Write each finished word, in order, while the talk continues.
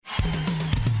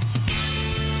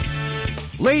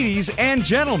Ladies and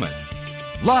gentlemen,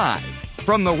 live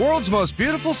from the world's most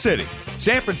beautiful city,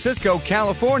 San Francisco,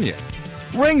 California,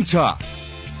 Ringtalk,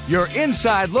 your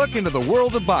inside look into the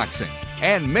world of boxing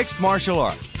and mixed martial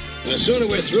arts. The sooner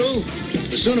we're through,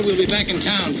 the sooner we'll be back in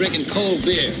town drinking cold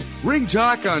beer.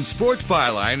 Ringtalk on Sports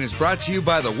Byline is brought to you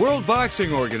by the World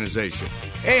Boxing Organization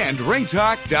and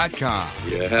ringtalk.com.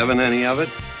 You having any of it?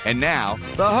 And now,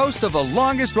 the host of the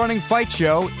longest-running fight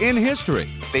show in history.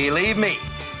 Believe me,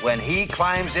 when he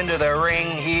climbs into the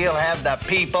ring, he'll have the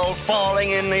people falling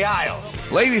in the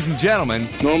aisles. Ladies and gentlemen...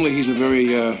 Normally, he's a very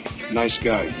nice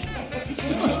guy.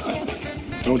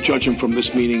 Don't judge him from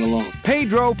this meeting alone.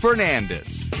 Pedro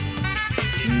Fernandez.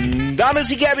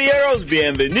 Damas y caballeros,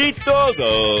 bienvenidos.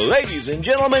 Ladies and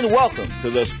gentlemen, welcome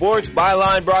to the Sports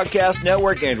Byline Broadcast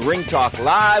Network and Ring Talk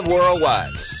Live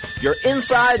Worldwide. Your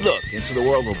inside look into the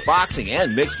world of boxing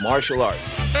and mixed martial arts.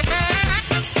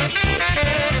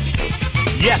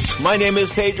 Yes, my name is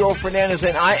Pedro Fernandez,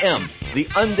 and I am the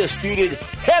undisputed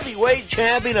heavyweight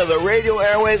champion of the radio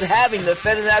airways, having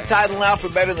defended that title now for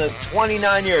better than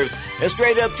 29 years. And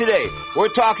straight up today, we're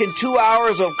talking 2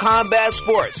 hours of combat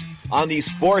sports on the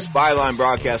Sports Byline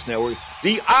Broadcast Network,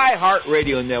 the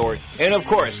iHeartRadio Network, and of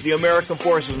course, the American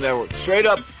Forces Network. Straight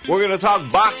up, we're going to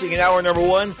talk boxing in hour number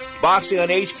one, boxing on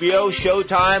HBO,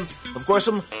 Showtime. Of course,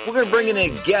 we're going to bring in a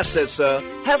guest that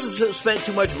hasn't spent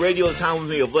too much radio time with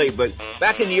me of late, but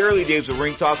back in the early days of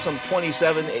Ring Talk, some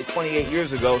 28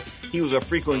 years ago, he was a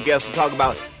frequent guest to talk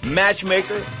about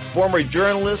matchmaker, former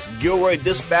journalist, Gilroy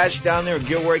Dispatch down there in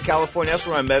Gilroy, California. That's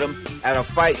where I met him at a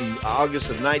fight in August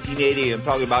of 1988. I'm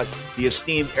talking about the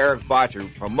esteemed Eric Botcher,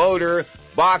 promoter,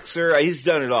 boxer. He's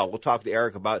done it all. We'll talk to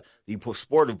Eric about the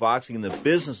sport of boxing and the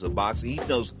business of boxing. He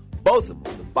knows both of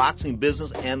them, the boxing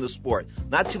business and the sport.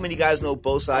 Not too many guys know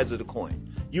both sides of the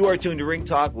coin. You are tuned to Ring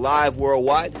Talk Live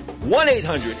Worldwide.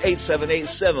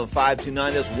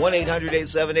 1-800-878-7529. That's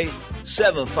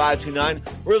 1-800-878-7529.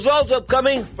 Results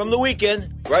upcoming from the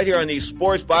weekend right here on the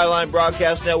Sports Byline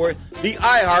Broadcast Network, the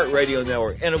iHeartRadio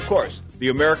Network, and, of course, the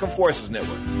American Forces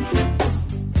Network.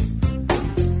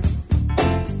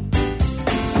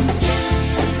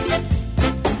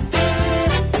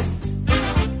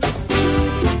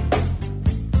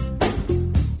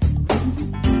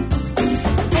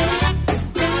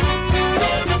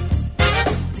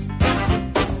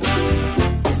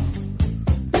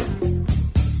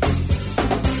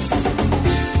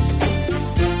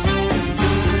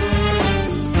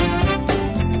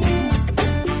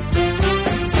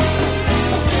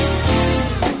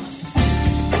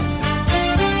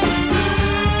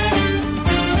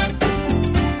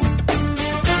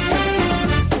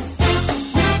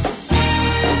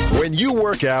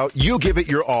 Out, you give it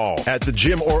your all. At the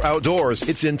gym or outdoors,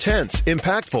 it's intense,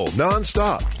 impactful,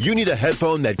 non-stop. You need a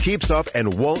headphone that keeps up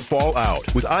and won't fall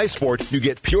out. With iSport, you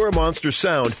get pure monster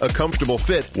sound, a comfortable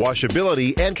fit,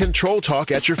 washability, and control talk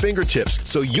at your fingertips,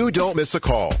 so you don't miss a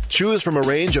call. Choose from a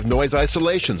range of noise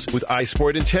isolations with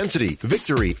iSport Intensity,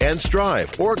 Victory, and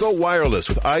Strive, or go wireless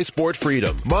with iSport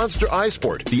Freedom. Monster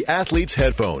iSport, the athlete's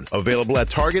headphone. Available at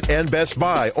Target and Best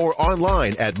Buy or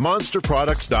online at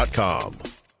monsterproducts.com.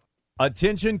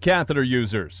 Attention catheter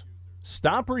users.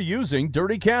 Stop reusing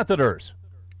dirty catheters.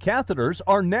 Catheters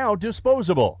are now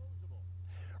disposable.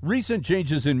 Recent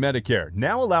changes in Medicare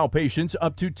now allow patients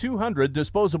up to 200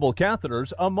 disposable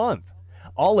catheters a month,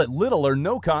 all at little or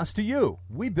no cost to you.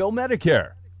 We bill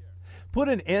Medicare. Put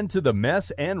an end to the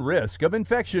mess and risk of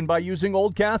infection by using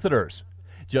old catheters.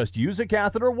 Just use a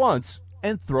catheter once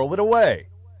and throw it away.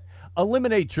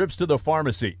 Eliminate trips to the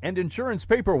pharmacy and insurance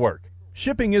paperwork.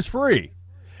 Shipping is free.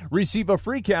 Receive a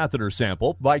free catheter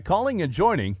sample by calling and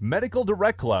joining Medical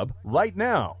Direct Club right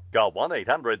now. Call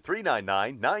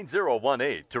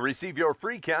 1-800-399-9018 to receive your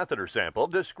free catheter sample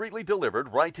discreetly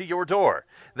delivered right to your door.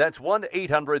 That's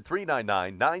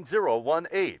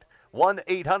 1-800-399-9018.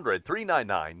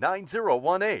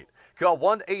 1-800-399-9018. Call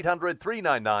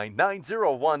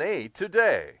 1-800-399-9018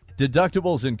 today.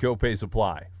 Deductibles and copays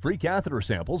apply. Free catheter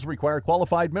samples require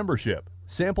qualified membership.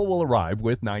 Sample will arrive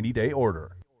with 90-day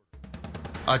order.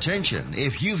 Attention,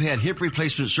 if you've had hip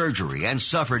replacement surgery and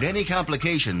suffered any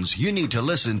complications, you need to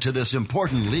listen to this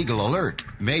important legal alert.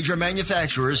 Major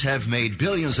manufacturers have made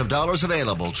billions of dollars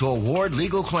available to award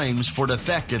legal claims for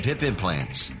defective hip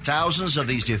implants. Thousands of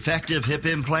these defective hip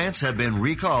implants have been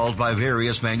recalled by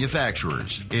various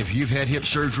manufacturers. If you've had hip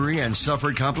surgery and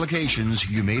suffered complications,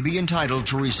 you may be entitled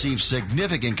to receive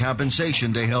significant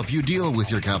compensation to help you deal with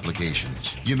your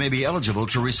complications. You may be eligible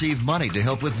to receive money to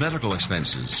help with medical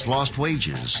expenses, lost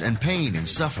wages, bruises, and pain and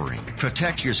suffering.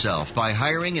 Protect yourself by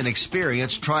hiring an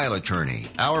experienced trial attorney.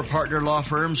 Our partner law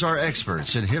firms are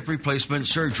experts in hip replacement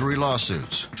surgery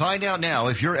lawsuits. Find out now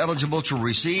if you're eligible to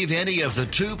receive any of the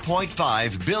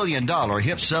 $2.5 billion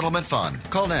HIP settlement fund.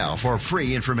 Call now for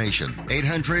free information.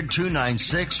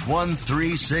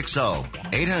 800-296-1360.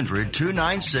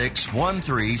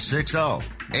 800-296-1360.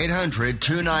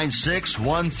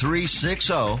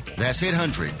 800-296-1360. That's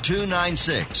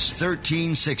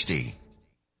 800-296-1360.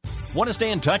 Want to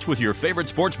stay in touch with your favorite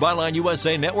Sports Byline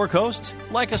USA network hosts?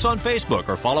 Like us on Facebook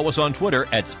or follow us on Twitter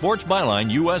at Sports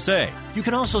Byline USA. You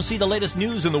can also see the latest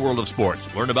news in the world of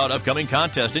sports, learn about upcoming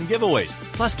contests and giveaways,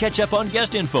 plus catch up on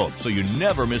guest info so you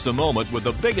never miss a moment with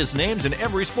the biggest names in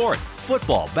every sport.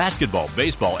 Football, basketball,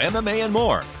 baseball, MMA, and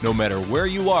more. No matter where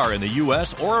you are in the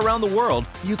U.S. or around the world,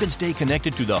 you can stay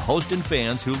connected to the host and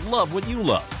fans who love what you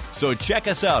love. So check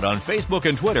us out on Facebook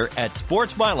and Twitter at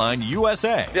Sports Byline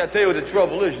USA. Yeah, I'll tell you what the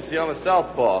trouble is. You see, I'm a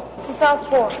southpaw. What's a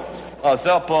southpaw?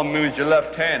 Southpaw means you're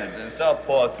left-handed, and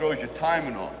southpaw throws your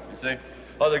timing off, you see.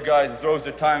 Other guys, it throws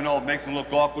their timing off, makes them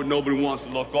look awkward. Nobody wants to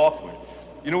look awkward.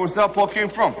 You know where southpaw came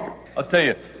from? I'll tell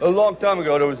you. A long time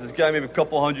ago, there was this guy, maybe a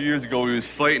couple hundred years ago, he was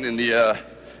fighting in the,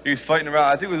 he was fighting around,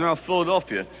 I think it was around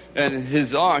Philadelphia, and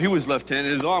his arm, he was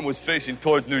left-handed, his arm was facing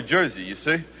towards New Jersey, you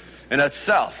see. And that's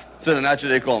south. So then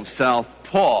naturally they call him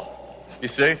Southpaw. You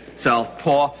see?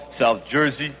 Southpaw, South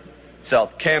Jersey,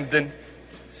 South Camden,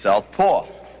 Southpaw.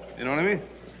 You know what I mean?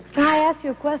 Can I ask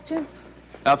you a question?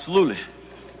 Absolutely.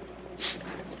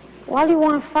 Why do you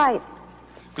want to fight?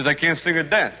 Because I can't sing or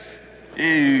dance.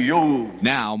 Hey, yo.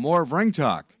 Now, more of Ring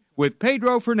Talk with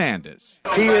Pedro Fernandez.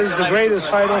 He is the greatest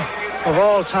fighter of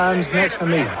all times next to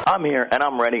me. I'm here and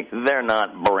I'm ready. They're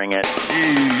not. Bring it.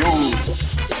 Hey, yo.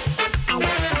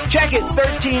 Check it,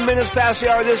 13 minutes past the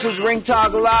hour. This is Ring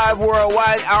Talk Live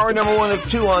worldwide, hour number 1 of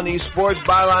 2 on the Sports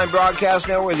Byline Broadcast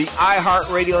Network, the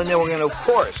iHeartRadio Network, and of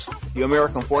course, the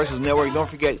American Forces Network. Don't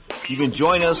forget, you can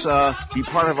join us, be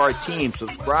part of our team.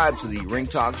 Subscribe to the Ring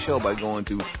Talk Show by going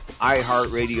to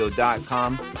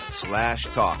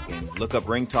iHeartRadio.com/talk and look up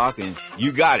Ring Talk, and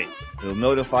you got it. It'll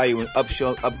notify you when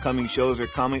upcoming shows are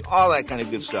coming, all that kind of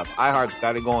good stuff. iHeart's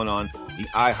got it going on, the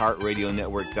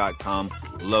iHeartRadioNetwork.com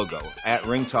logo at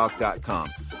ringtalk.com.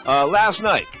 Last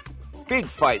night, big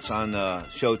fights on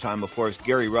Showtime. Of course,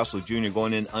 Gary Russell Jr.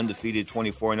 going in undefeated,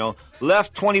 24-0,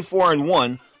 left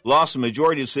 24-1, lost a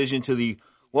majority decision to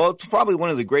probably one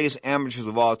of the greatest amateurs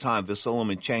of all time, Vasily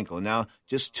Lomachenko. Now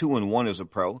just 2-1 as a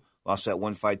pro. Lost that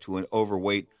one fight to an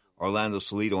overweight Orlando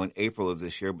Salido in April of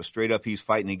this year, but straight up he's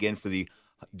fighting again for the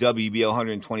WBO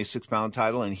 126-pound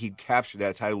title, and he captured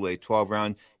that title with a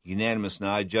 12-round unanimous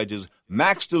nod. Judges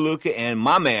Max DeLuca and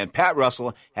my man Pat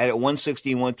Russell had it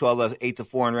 116-112, left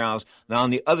 8-4 in rounds. Now on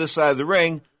the other side of the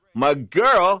ring, my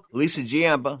girl Lisa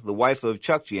Giampa, the wife of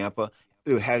Chuck Giampa,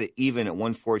 had it even at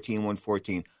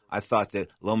 114-114. I thought that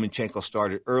Lomachenko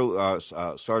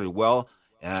started well,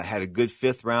 had a good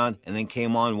fifth round, and then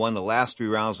came on, won the last 3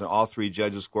 rounds on all 3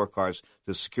 judges' scorecards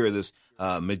to secure this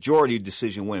majority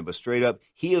decision win. But straight up,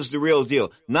 he is the real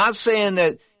deal. Not saying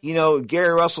that,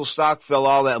 Gary Russell's stock fell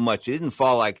all that much. It didn't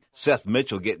fall like Seth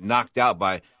Mitchell getting knocked out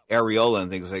by Areola and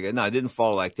things like that. No, it didn't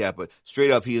fall like that. But straight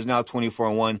up, he is now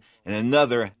 24-1. And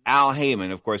another Al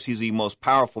Heyman, of course, he's the most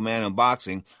powerful man in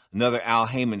boxing. Another Al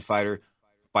Heyman fighter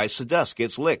bites the dust,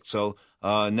 gets licked. So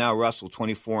now Russell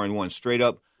 24-1. Straight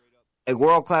up, a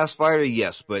world-class fighter,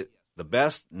 yes, but the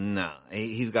best? Nah.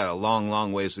 He's got a long,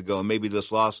 long ways to go. And maybe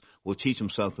this loss will teach him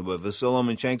something. But Vasily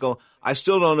Lomachenko, I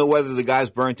still don't know whether the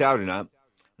guy's burnt out or not.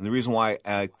 And the reason why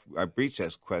I breached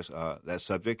that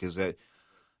subject is that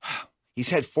he's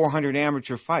had 400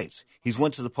 amateur fights. He's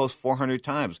went to the post 400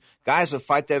 times. Guys that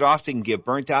fight that often get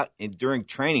burnt out during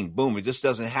training. Boom, it just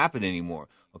doesn't happen anymore.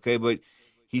 Okay, but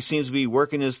he seems to be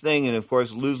working his thing. And, of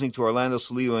course, losing to Orlando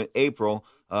Salido in April,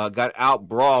 got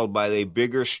out-brawled by a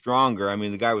bigger, stronger. I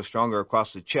mean, the guy was stronger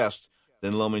across the chest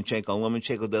than Lomachenko.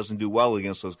 Lomachenko doesn't do well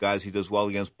against those guys. He does well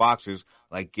against boxers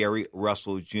like Gary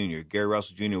Russell Jr. Gary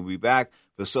Russell Jr. will be back.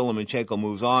 Vasily Lomachenko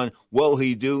moves on. What will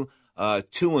he do?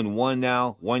 2-1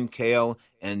 now, 1 KO,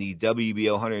 and the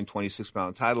WBO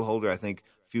 126-pound title holder. I think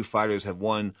few fighters have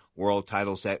won world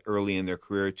titles that early in their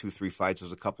career, 2-3 fights.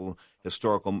 There's a couple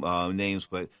historical names,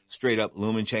 but straight up,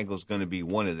 Lomachenko is going to be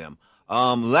one of them.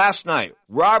 Last night,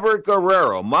 Robert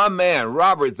Guerrero, my man,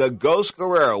 Robert the Ghost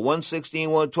Guerrero,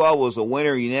 116-112 was a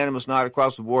winner, unanimous nod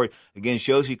across the board against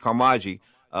Yoshi Karmaji.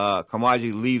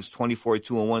 Karmaji leaves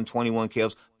 24-2-1, 21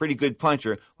 KOs, pretty good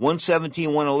puncher,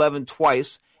 117-111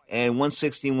 twice, and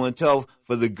 116-112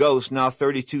 for the Ghost, now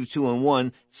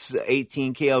 32-2-1,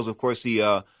 18 KOs. Of course,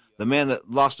 the the man that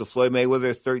lost to Floyd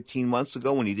Mayweather 13 months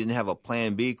ago when he didn't have a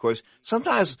plan B. Of course,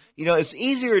 sometimes, it's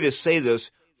easier to say this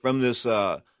from this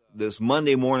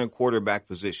Monday morning quarterback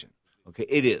position. Okay,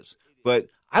 it is. But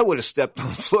I would have stepped on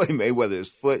Floyd Mayweather's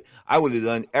foot. I would have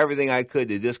done everything I could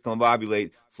to discombobulate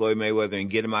Floyd Mayweather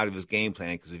and get him out of his game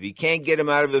plan. Because if you can't get him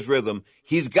out of his rhythm,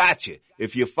 he's got you.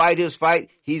 If you fight his fight,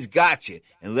 he's got you.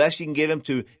 Unless you can get him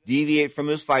to deviate from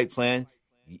his fight plan,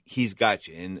 he's got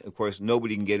you. And, of course,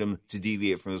 nobody can get him to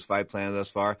deviate from his fight plan thus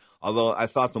far. Although I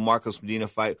thought the Marcos Medina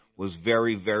fight was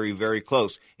very, very, very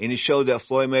close. And it showed that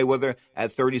Floyd Mayweather,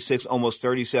 at 36, almost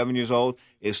 37 years old,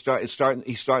 he's starting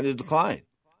to decline.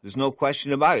 There's no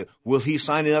question about it. Will he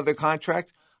sign another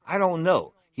contract? I don't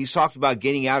know. He's talked about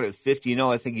getting out at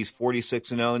 50-0. I think he's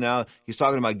 46-0 now. He's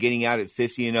talking about getting out at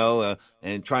 50-0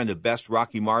 and trying to best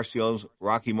Rocky Marciano's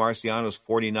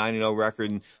 49-0 record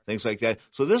and things like that.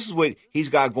 So this is what he's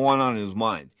got going on in his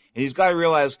mind. And he's got to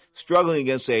realize struggling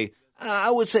against I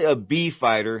would say a B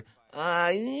fighter.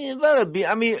 About a B.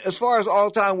 I mean, as far as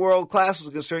all-time world class is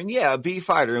concerned, yeah, a B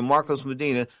fighter in Marcos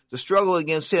Medina. To struggle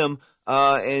against him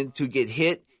and to get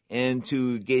hit. And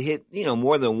to get hit,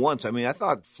 more than once. I mean, I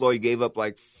thought Floyd gave up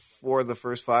like 4 of the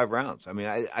first 5 rounds. I mean,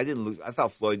 I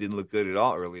thought Floyd didn't look good at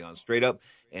all early on, straight up.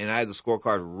 And I had the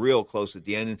scorecard real close at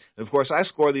the end. And of course, I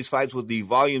score these fights with the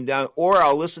volume down, or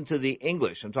I'll listen to the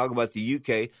English. I'm talking about the UK,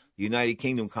 the United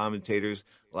Kingdom commentators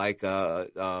like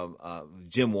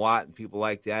Jim Watt and people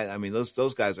like that. I mean,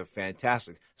 those guys are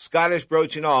fantastic. Scottish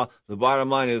broach and all. The bottom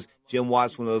line is Jim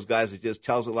Watt's one of those guys that just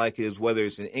tells it like it is, whether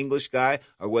it's an English guy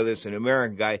or whether it's an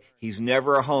American guy. He's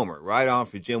never a homer. Right on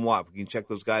for Jim Watt. You can check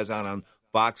those guys out on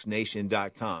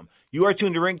BoxNation.com. You are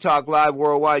tuned to Ring Talk Live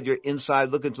Worldwide. Your inside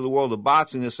look into the world of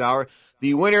boxing this hour.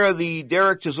 The winner of the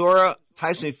Derek Chisora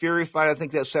Tyson Fury fight, I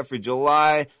think that's set for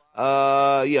July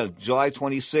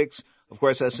 26th. Of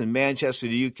course, that's in Manchester,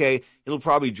 the UK. It'll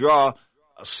probably draw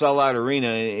a sellout arena,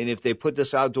 and if they put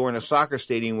this outdoor in a soccer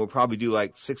stadium, we'll probably do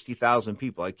like 60,000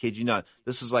 people. I kid you not.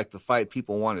 This is like the fight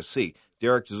people want to see.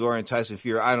 Derek Chisora and Tyson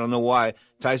Fury. I don't know why.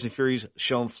 Tyson Fury's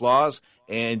shown flaws,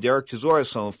 and Derek Chisora's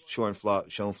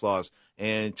shown flaws.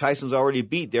 And Tyson's already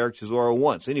beat Derek Chisora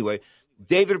once. Anyway,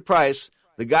 David Price,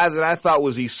 the guy that I thought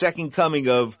was the second coming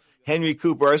of Henry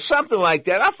Cooper or something like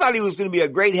that. I thought he was going to be a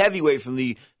great heavyweight from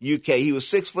the UK. He was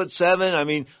 6'7". I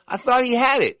mean, I thought he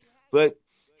had it, but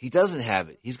he doesn't have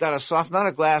it. He's got not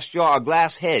a glass jaw, a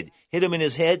glass head. Hit him in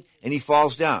his head, and he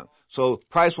falls down. So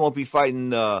Price won't be fighting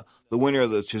the winner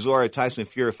of the Chisora-Tyson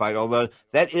Fury fight, although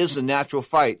that is the natural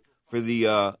fight for the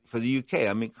UK.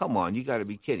 I mean, come on, you got to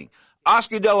be kidding.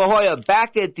 Oscar De La Hoya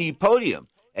back at the podium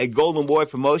at Golden Boy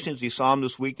Promotions. You saw him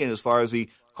this weekend as far as the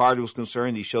card was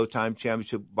concerned, the Showtime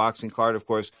Championship boxing card. Of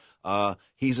course,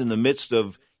 he's in the midst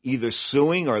of either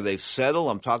suing or they've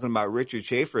settled. I'm talking about Richard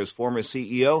Schaefer, his former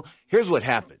CEO. Here's what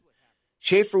happened.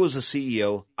 Schaefer was the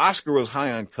CEO. Oscar was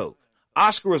high on coke.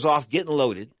 Oscar was off getting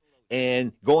loaded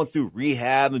and going through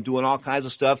rehab and doing all kinds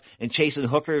of stuff and chasing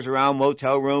hookers around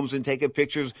motel rooms and taking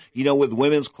pictures, with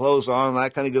women's clothes on and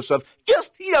that kind of good stuff.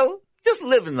 Just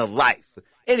living the life.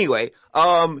 Anyway,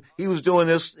 he was doing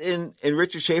this, and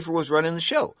Richard Schaefer was running the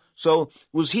show. So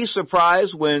was he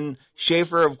surprised when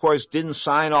Schaefer, of course, didn't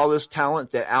sign all this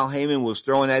talent that Al Heyman was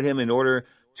throwing at him in order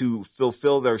to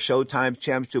fulfill their Showtime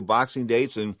Championship boxing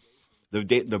dates and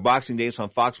the boxing dates on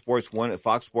Fox Sports 1 at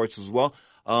Fox Sports as well?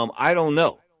 I don't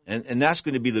know. And that's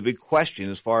going to be the big question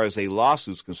as far as a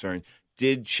lawsuit's concerned.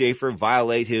 Did Schaefer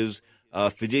violate his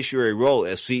fiduciary role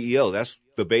as CEO? That's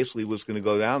basically what's going to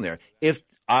go down there if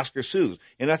Oscar sues.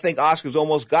 And I think Oscar's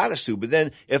almost got to sue. But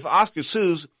then if Oscar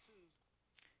sues,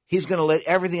 he's going to let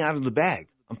everything out of the bag.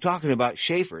 I'm talking about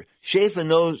Schaefer. Schaefer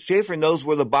knows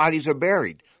where the bodies are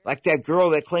buried. Like that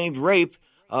girl that claimed rape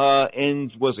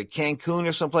in, was it Cancun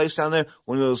or someplace down there?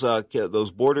 One of those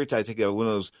border, I think one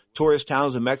of those tourist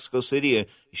towns in Mexico City.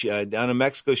 And down in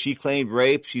Mexico, she claimed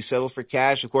rape. She settled for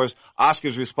cash. Of course,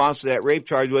 Oscar's response to that rape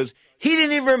charge was,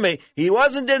 he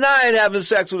wasn't denying having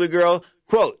sex with a girl.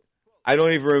 Quote, I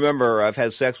don't even remember. I've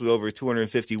had sex with over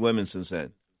 250 women since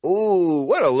then. Ooh,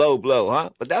 what a low blow, huh?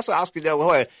 But that's Oscar De La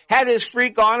Hoya. Had his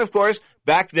freak on, of course,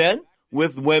 back then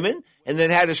with women, and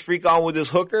then had his freak on with his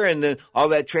hooker, and then all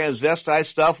that transvestite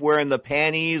stuff, wearing the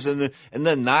panties and the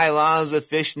nylons, the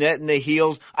fishnet, and the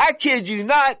heels. I kid you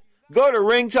not. Go to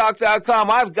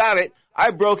ringtalk.com. I've got it.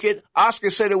 I broke it. Oscar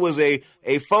said it was a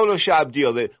Photoshop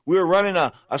deal, that we were running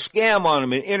a scam on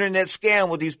him, an internet scam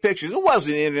with these pictures. It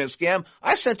wasn't an internet scam.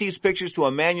 I sent these pictures to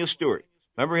Emmanuel Stewart.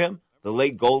 Remember him? The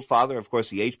late Goldfather, of course,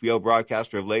 the HBO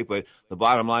broadcaster of late, but the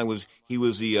bottom line was he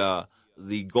was the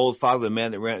Goldfather, the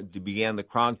man that began the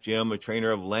Kronk Gym, a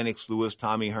trainer of Lennox Lewis,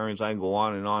 Tommy Hearns. I can go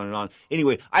on and on and on.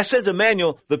 Anyway, I sent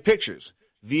Emmanuel the pictures.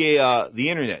 via the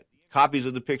internet, copies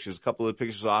of the pictures, a couple of the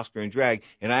pictures of Oscar and Drag,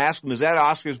 and I asked him, is that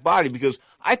Oscar's body? Because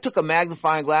I took a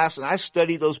magnifying glass and I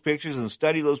studied those pictures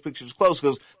close,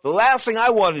 because the last thing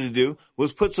I wanted to do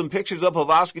was put some pictures up of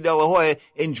Oscar De La Hoya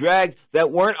in Drag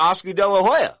that weren't Oscar De La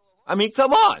Hoya. I mean,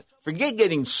 come on. Forget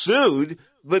getting sued,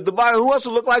 but the body, who wants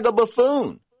to look like a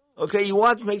buffoon? Okay, you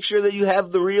want to make sure that you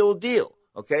have the real deal.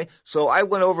 Okay, so I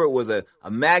went over it with a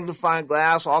magnifying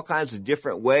glass, all kinds of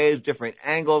different ways, different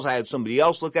angles. I had somebody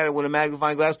else look at it with a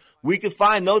magnifying glass. We could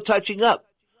find no touching up.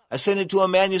 I sent it to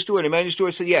Emmanuel Stewart. Emmanuel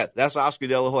Stewart said, yeah, that's Oscar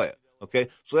De La Hoya. Okay,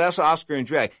 so that's Oscar in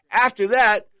Drag. After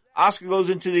that, Oscar goes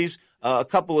into these a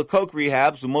couple of coke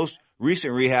rehabs. The most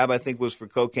recent rehab, I think, was for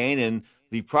cocaine, and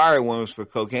the prior one was for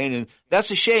cocaine. And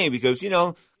that's a shame because,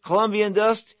 Colombian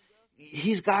Dust,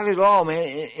 he's got it all,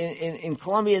 man. And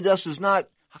Colombian Dust is not,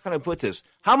 how can I put this?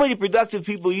 How many productive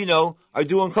people are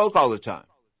doing coke all the time?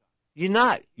 You're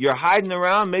not. You're hiding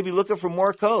around, maybe looking for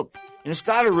more coke. And it's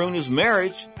got to ruin his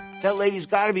marriage. That lady's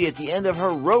got to be at the end of her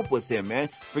rope with him, man.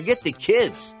 Forget the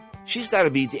kids. She's got to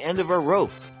be at the end of her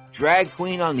rope. Drag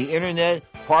queen on the internet,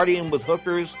 partying with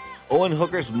hookers, owing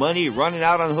hookers money, running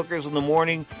out on hookers in the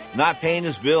morning, not paying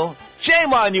his bill.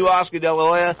 Shame on you, Oscar De La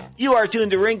Hoya. You are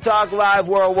tuned to Ring Talk Live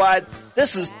Worldwide.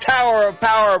 This is Tower of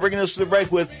Power, bringing us to the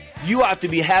break with You Ought to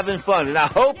Be Having Fun, and I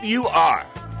hope you are.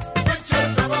 Put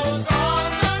your troubles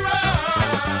on the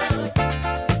run.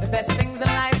 The best things in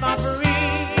life are free.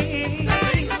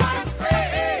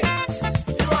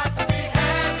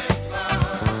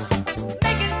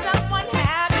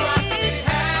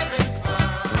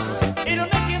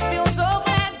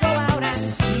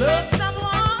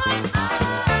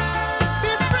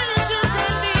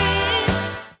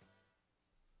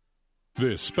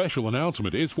 This special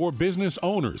announcement is for business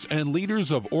owners and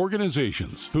leaders of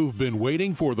organizations who've been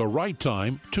waiting for the right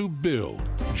time to build.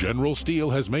 General Steel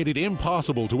has made it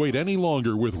impossible to wait any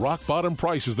longer with rock-bottom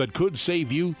prices that could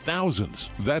save you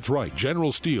thousands. That's right,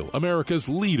 General Steel, America's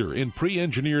leader in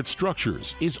pre-engineered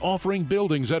structures, is offering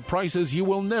buildings at prices you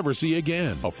will never see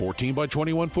again. A 14 by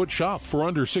 21 foot shop for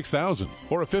under $6,000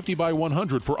 or a 50 by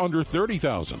 100 for under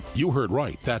 $30,000. You heard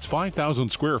right, that's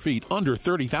 5,000 square feet under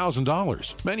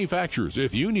 $30,000. Manufacturers,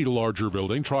 if you need a larger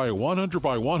building, try a 100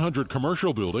 by 100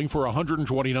 commercial building for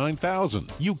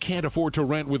 $129,000. You can't afford to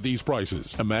rent with these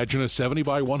prices. Imagine a 70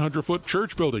 by 100 foot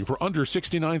church building for under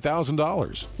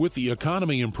 $69,000. With the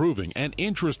economy improving and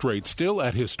interest rates still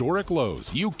at historic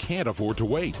lows, you can't afford to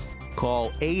wait.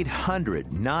 Call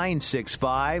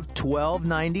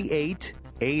 800-965-1298.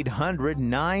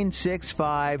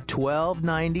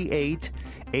 800-965-1298.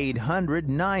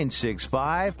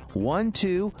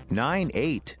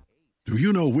 800-965-1298. Do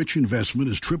you know which investment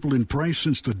has tripled in price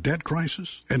since the debt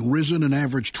crisis and risen an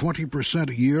average 20%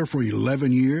 a year for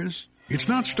 11 years? It's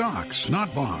not stocks,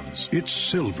 not bonds, it's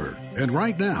silver. And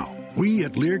right now, we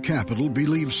at Lear Capital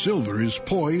believe silver is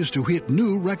poised to hit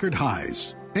new record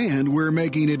highs. And we're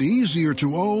making it easier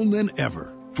to own than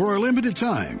ever. For a limited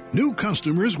time, new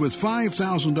customers with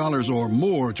 $5,000 or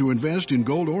more to invest in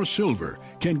gold or silver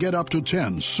can get up to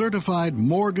 10 certified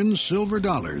Morgan silver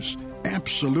dollars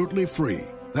absolutely free.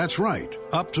 That's right,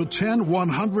 up to 10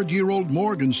 100-year-old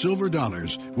Morgan silver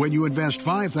dollars when you invest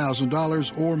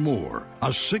 $5,000 or more. A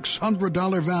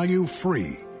 $600 value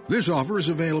free. This offer is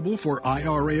available for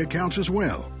IRA accounts as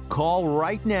well. Call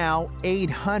right now,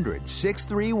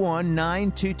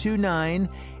 800-631-9229,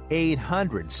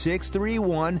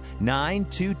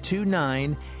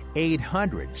 800-631-9229,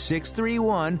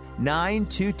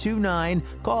 800-631-9229.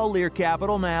 Call Lear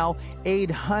Capital now,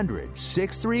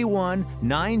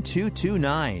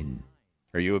 800-631-9229.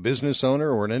 Are you a business owner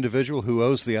or an individual who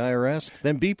owes the IRS?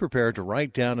 Then be prepared to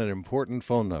write down an important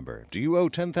phone number. Do you owe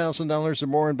 $10,000 or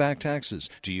more in back taxes?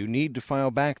 Do you need to file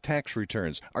back tax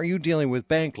returns? Are you dealing with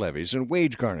bank levies and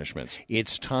wage garnishments?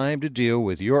 It's time to deal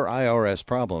with your IRS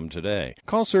problem today.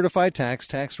 Call Certified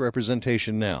Tax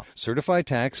Representation now. Certified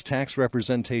Tax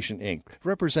Representation, Inc.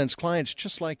 represents clients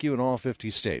just like you in all 50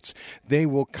 states. They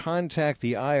will contact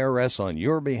the IRS on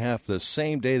your behalf the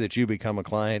same day that you become a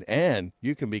client, and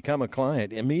you can become a client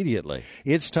immediately.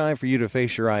 It's time for you to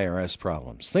face your IRS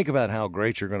problems. Think about how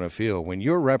great you're going to feel when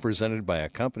you're represented by a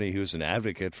company who's an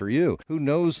advocate for you, who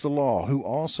knows the law, who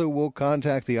also will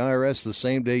contact the IRS the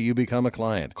same day you become a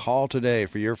client. Call today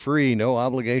for your free,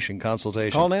 no-obligation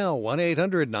consultation. Call now,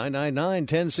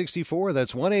 1-800-999-1064.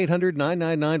 That's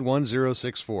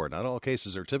 1-800-999-1064. Not all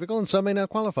cases are typical, and some may not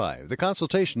qualify. The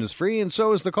consultation is free, and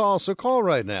so is the call, so call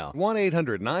right now.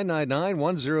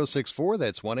 1-800-999-1064.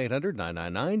 That's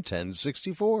 1-800-999-1064.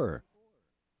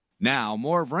 Now,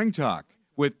 more of Ring Talk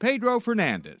with Pedro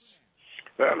Fernandez.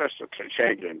 Well, let's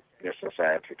change in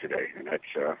society today, and that's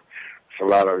a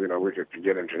lot of, we could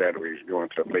get into that. We go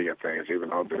into a million things, even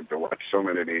though to watch so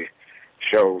many of the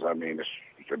shows. I mean, it's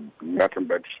nothing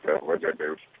but stuff, whether it's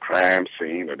the crime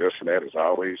scene or this and that. It's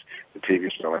always the TV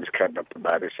show is cutting up the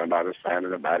body, somebody's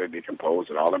finding the body decomposed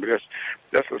and all of it.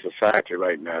 This is a society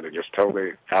right now that just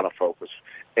totally out of focus.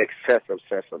 Excessive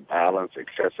violence,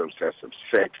 excessive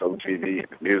sex on TV and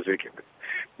the music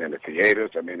and the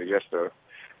theaters. I mean, it's just the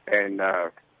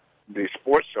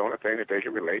sports, the only thing that they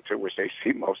can relate to, which they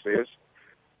see mostly, is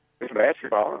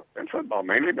basketball and football,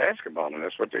 mainly basketball, and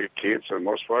that's what the kids, for the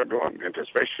most part, are doing, and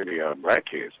especially black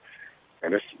kids.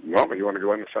 And it's normal. You want to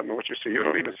go into something, what you see, you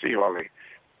don't even see all the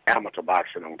amateur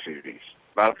boxing on TVs.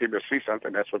 A lot of people see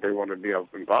something, that's what they want to be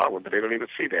involved with, but they don't even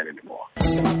see that anymore.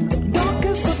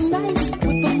 Darkest of night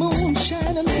with the moon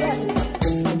shining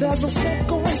bright. There's a set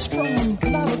going strong, a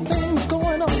lot of things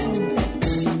going on.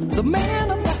 The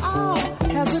man of the hour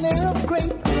has an air of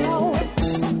great power.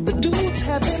 The dudes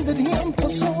have envied him for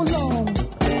so long.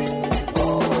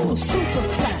 Oh,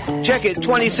 Superfly. Check it,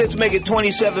 26, make it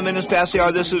 27 minutes past the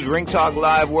hour. This is Ring Talk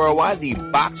Live Worldwide, the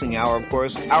boxing hour, of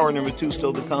course. Hour number 2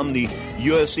 still to come. The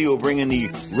UFC will bring in the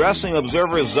Wrestling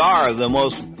Observer czar, the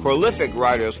most prolific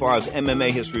writer as far as MMA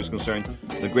history is concerned,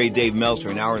 the great Dave Meltzer,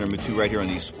 in hour number 2 right here on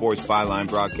the Sports Byline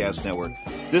Broadcast Network.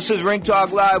 This is Ring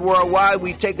Talk Live Worldwide.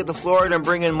 We take it to Florida and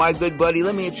bring in my good buddy.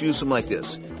 Let me introduce him like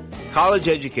this. College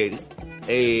educated,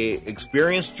 a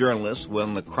experienced journalist,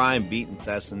 won the crime beat in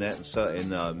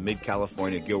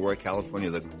mid-California, Gilroy, California,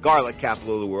 the garlic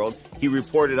capital of the world. He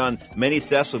reported on many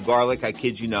thefts of garlic, I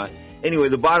kid you not. Anyway,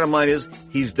 the bottom line is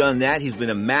he's done that. He's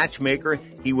been a matchmaker.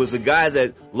 He was a guy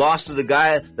that lost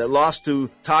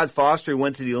to Todd Foster, who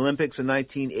went to the Olympics in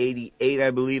 1988, I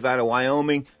believe, out of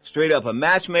Wyoming. Straight up a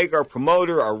matchmaker, a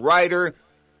promoter, a writer,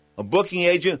 a booking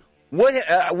agent.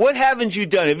 What haven't you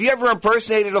done? Have you ever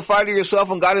impersonated a fighter yourself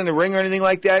and got in the ring or anything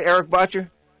like that, Eric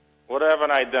Botcher? What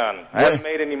haven't I done? I haven't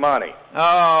made any money.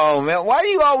 Oh, man. Why do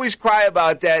you always cry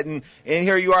about that? And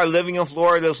here you are living in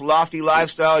Florida, this lofty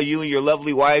lifestyle, you and your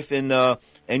lovely wife and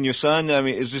your son. I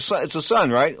mean, it's a son,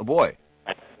 right? A boy.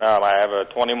 No, I have a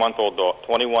 21-month-old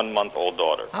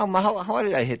daughter. How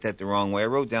did I hit that the wrong way? I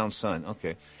wrote down son.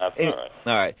 Okay. That's all right.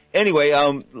 All right. Anyway,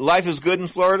 life is good in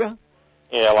Florida?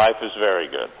 Yeah, life is very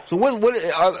good. So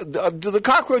do the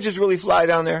cockroaches really fly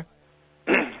down there?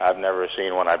 I've never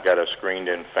seen one. I've got a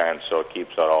screened-in fence, so it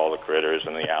keeps out all the critters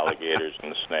and the alligators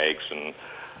and the snakes and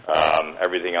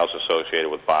everything else associated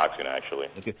with boxing, actually.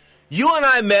 Okay. You and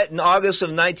I met in August of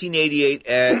 1988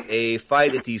 at a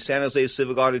fight at the San Jose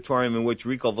Civic Auditorium in which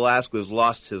Rico Velasquez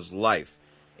lost his life.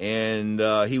 And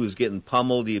he was getting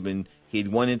pummeled. He'd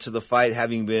won into the fight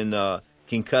having been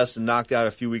concussed and knocked out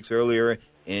a few weeks earlier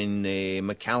in a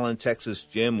McAllen, Texas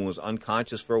gym, and was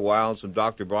unconscious for a while. Some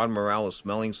doctor brought him around with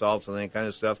smelling salts and that kind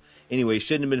of stuff. Anyway, he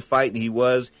shouldn't have been fighting. He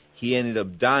was. He ended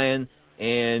up dying,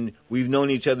 and we've known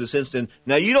each other since then.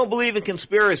 Now, you don't believe in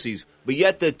conspiracies, but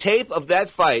yet the tape of that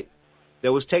fight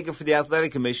that was taken for the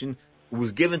Athletic Commission,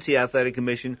 was given to the Athletic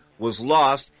Commission, was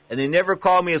lost, and they never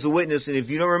called me as a witness. And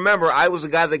if you don't remember, I was the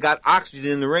guy that got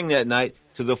oxygen in the ring that night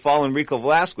to the fallen Rico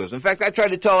Velasquez. In fact, I tried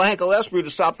to tell Hank Alesperu to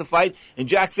stop the fight, and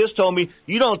Jack Fisk told me,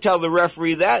 you don't tell the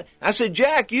referee that. I said,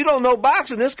 Jack, you don't know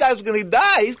boxing. This guy's going to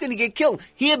die. He's going to get killed.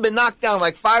 He had been knocked down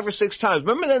like 5 or 6 times.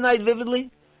 Remember that night vividly?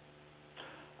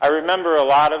 I remember a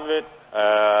lot of it.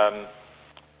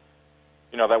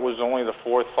 That was only the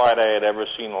 4th fight I had ever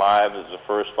seen live. It was the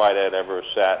first fight I had ever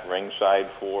sat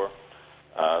ringside for.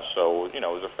 So it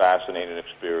was a fascinating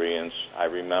experience. I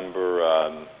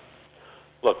remember...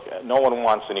 Look, no one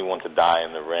wants anyone to die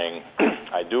in the ring.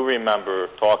 I do remember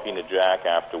talking to Jack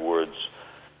afterwards,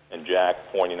 and Jack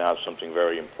pointing out something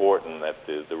very important, that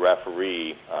the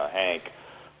referee, Hank,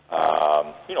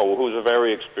 who's a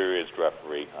very experienced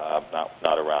referee,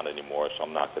 not around anymore, so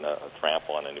I'm not going to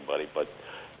trample on anybody, but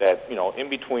that, in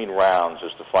between rounds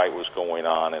as the fight was going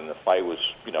on, and the fight was,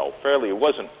 fairly, it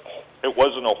wasn't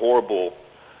a horrible,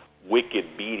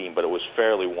 wicked beating, but it was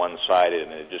fairly one-sided,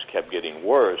 and it just kept getting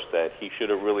worse, that he should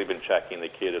have really been checking the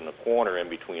kid in the corner in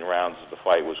between rounds as the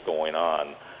fight was going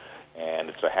on. And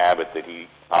it's a habit that he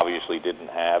obviously didn't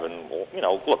have. And,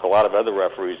 look, a lot of other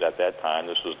referees at that time,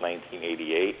 this was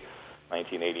 1988,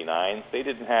 1989, they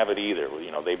didn't have it either.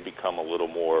 They've become a little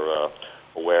more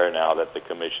aware now that the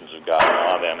commissions have gotten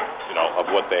on them,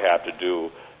 of what they have to do.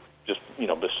 Just,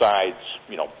 besides,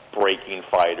 breaking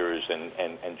fighters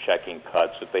and checking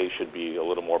cuts, that they should be a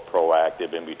little more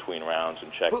proactive in between rounds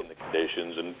and checking the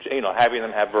conditions and, having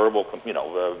them have verbal,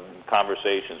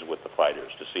 conversations with the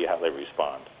fighters to see how they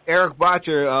respond. Eric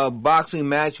Botcher, boxing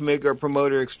matchmaker,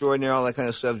 promoter extraordinaire, all that kind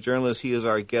of stuff, journalist, he is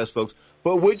our guest, folks.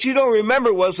 But what you don't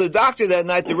remember was the doctor that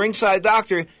night, the ringside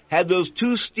doctor, had those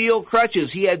 2 steel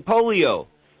crutches. He had polio,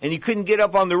 and he couldn't get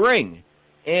up on the ring.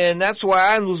 And that's why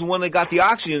I was the one that got the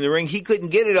oxygen in the ring. He couldn't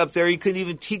get it up there. He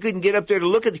couldn't get up there to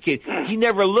look at the kid. He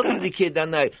never looked at the kid that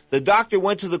night. The doctor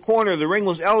went to the corner. The ring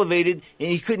was elevated, and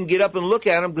he couldn't get up and look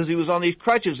at him because he was on these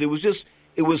crutches. It was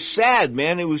sad,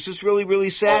 man. It was just really, really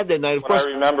sad that night. Of course,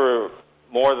 I remember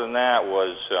more than that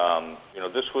was,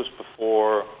 this was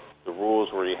before the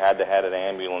rules where you had to have an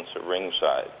ambulance at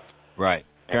ringside. Right.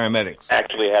 Paramedics.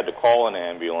 Actually had to call an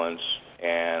ambulance,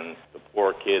 and the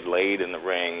poor kid laid in the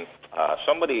ring.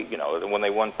 Somebody, when they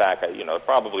went back, it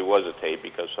probably was a tape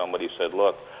because somebody said,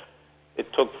 look, it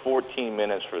took 14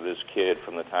 minutes for this kid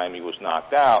from the time he was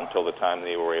knocked out until the time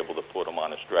they were able to put him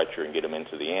on a stretcher and get him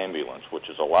into the ambulance, which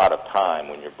is a lot of time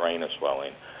when your brain is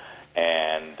swelling.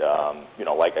 And,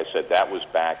 like I said, that was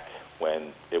back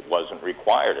when it wasn't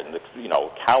required. And,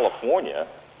 California,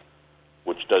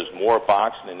 which does more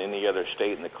boxing than any other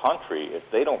state in the country, if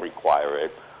they don't require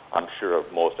it, I'm sure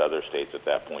most other states at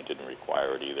that point didn't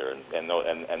require it either, and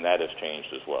that has changed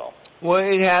as well. Well,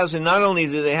 it has, and not only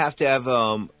do they have to have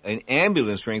an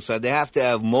ambulance ringside, they have to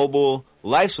have mobile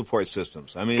life support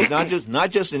systems. I mean, it's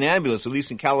not just an ambulance. At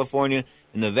least in California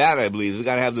and Nevada, I believe, they've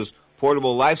got to have this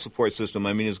portable life support system.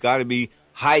 I mean, it's got to be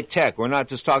high tech. We're not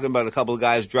just talking about a couple of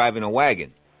guys driving a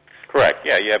wagon. Correct.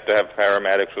 Yeah, you have to have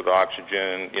paramedics with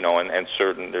oxygen,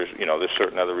 and there's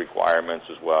certain other requirements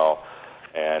as well.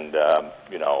 And,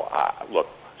 look,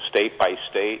 state by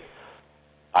state,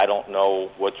 I don't know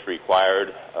what's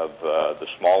required of the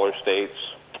smaller states.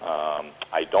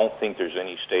 I don't think there's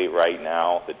any state right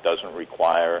now that doesn't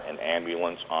require an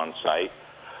ambulance on site.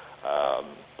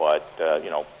 But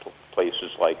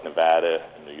places like Nevada,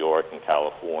 and New York, and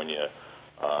California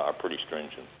are pretty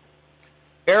stringent.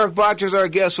 Eric Botcher's our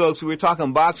guest, folks. We were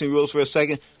talking boxing rules for a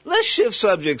second. Let's shift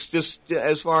subjects just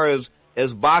as far as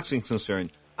boxing's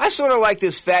concerned. I sort of like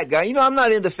this fat guy. I'm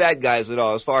not into fat guys at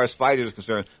all as far as fighters are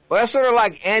concerned. But I sort of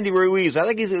like Andy Ruiz. I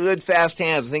think he's a good fast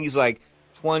hands. I think he's like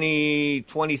 20,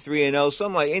 23-0,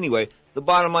 something like. Anyway, the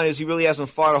bottom line is he really hasn't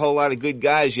fought a whole lot of good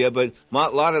guys yet. But a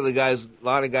lot of guys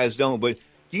don't. But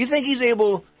do you think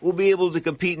will be able to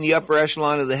compete in the upper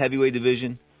echelon of the heavyweight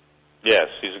division? Yes,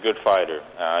 he's a good fighter.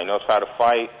 He knows how to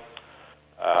fight.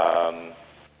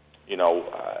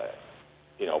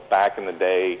 Back in the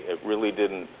day, it really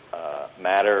didn't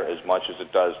matter as much as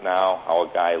it does now how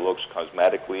a guy looks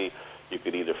cosmetically. You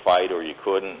could either fight or you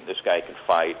couldn't. This guy could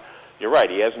fight. You're right,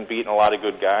 he hasn't beaten a lot of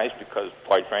good guys because,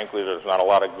 quite frankly, there's not a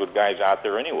lot of good guys out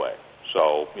there anyway.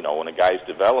 So, when a guy's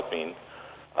developing,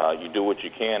 you do what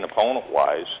you can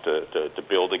opponent-wise to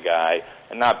build a guy,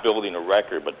 and not building a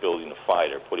record, but building a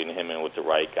fighter, putting him in with the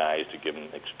right guys to give him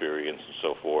experience and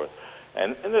so forth.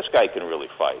 And this guy can really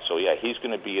fight. So, yeah, he's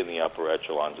going to be in the upper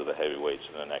echelons of the heavyweights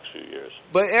in the next few years.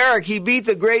 But, Eric, he beat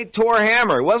the great Tor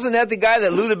Hammer. Wasn't that the guy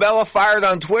that Lou DiBella fired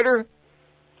on Twitter?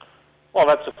 Well,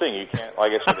 that's the thing. You can't,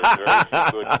 like I said,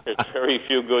 there's very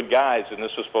few good guys, and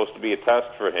this was supposed to be a test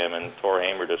for him, and Tor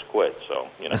Hammer just quit. So,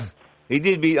 He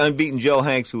did beat unbeaten Joe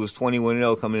Hanks, who was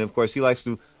 21-0 coming in. Of course, he likes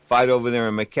to fight over there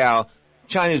in Macau.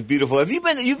 China's beautiful. You've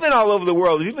been all over the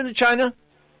world. Have you been to China?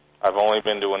 I've only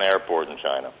been to an airport in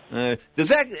China. Do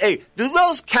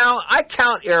those count? I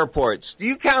count airports. Do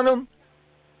you count them?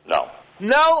 No.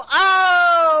 No?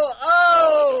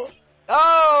 Oh!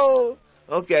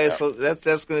 Okay, yeah. So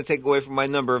that's going to take away from my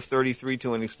number of 33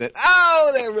 to an extent.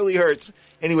 Oh, that really hurts.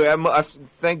 Anyway, I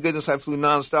thank goodness I flew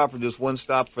nonstop or just one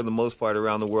stop for the most part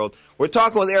around the world. We're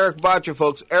talking with Eric Botcher,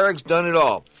 folks. Eric's done it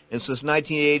all, and since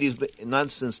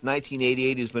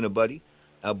 1988, he's been a buddy,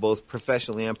 both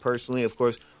professionally and personally. Of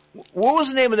course, what was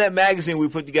the name of that magazine we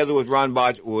put together with Ron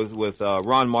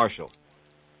Marshall?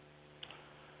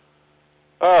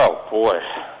 Oh boy.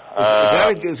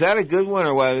 Is that a good one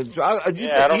or what? I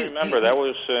don't remember. That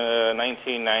was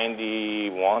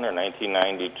 1991 or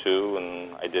 1992,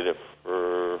 and I did it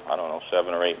for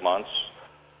 7 or 8 months.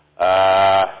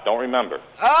 Don't remember.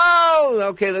 Oh,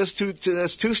 okay. That's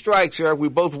two strikes, Eric. We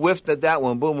both whiffed at that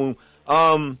one. Boom, boom.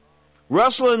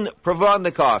 Ruslan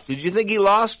Provodnikov. Did you think he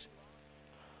lost?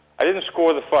 I didn't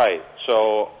score the fight,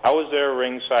 so I was there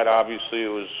ringside. Obviously, it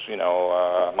was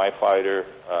my fighter.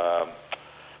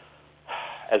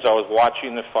 As I was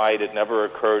watching the fight, it never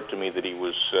occurred to me that he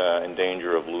was in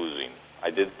danger of losing. I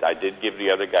did give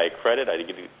the other guy credit. I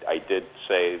did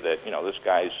say that, this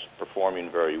guy's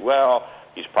performing very well.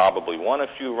 He's probably won a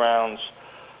few rounds.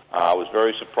 I was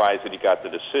very surprised that he got the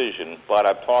decision, but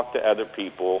I've talked to other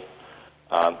people.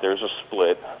 There's a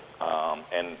split,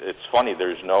 and it's funny.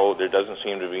 There doesn't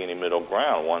seem to be any middle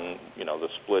ground. One, the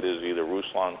split is either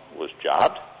Ruslan was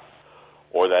jobbed,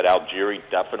 or that Algieri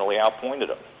definitely outpointed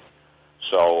him.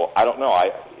 So I don't know.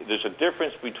 There's a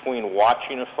difference between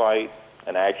watching a fight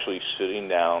and actually sitting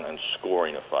down and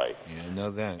scoring a fight. Yeah, I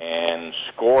know that. And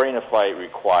scoring a fight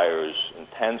requires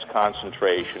intense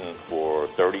concentration for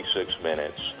 36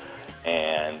 minutes,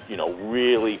 and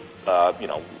really,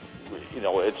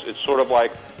 it's sort of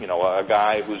like a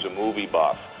guy who's a movie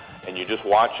buff, and you just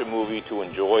watch a movie to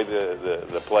enjoy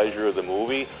the pleasure of the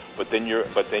movie, but then you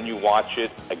watch it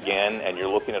again, and you're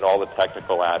looking at all the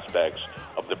technical aspects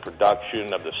of the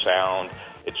production, of the sound.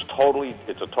 It's a totally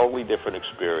different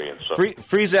experience. So.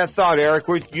 Freeze that thought, Eric.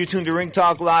 You tuned to Ring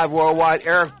Talk Live Worldwide.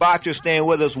 Eric Bottcher staying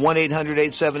with us,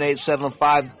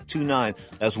 1-800-878-7529.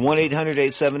 That's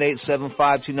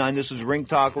 1-800-878-7529. This is Ring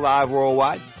Talk Live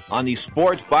Worldwide on the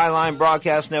Sports Byline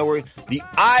Broadcast Network, the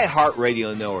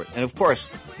iHeartRadio Network, and, of course,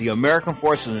 the American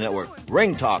Forces Network.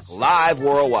 Ring Talk Live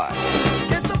Worldwide.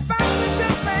 It's the fact that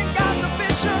just ain't got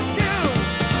sufficient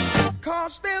view,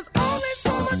 'cause there's only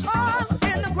so much harm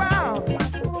in the ground.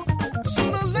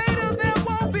 Sooner or later there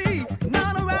won't be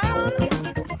none around.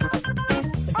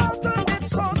 Alternate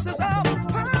sources of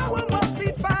power must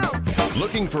be found.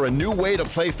 Looking for a new way to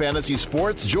play fantasy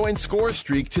sports? Join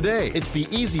ScoreStreak today. It's the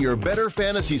easier, better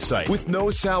fantasy site with no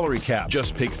salary cap.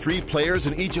 Just pick 3 players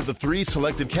in each of the 3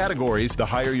 selected categories. The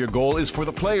higher your goal is for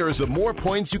the players, the more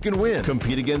points you can win.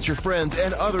 Compete against your friends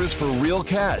and others for real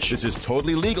cash. This is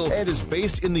totally legal and is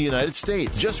based in the United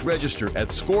States. Just register at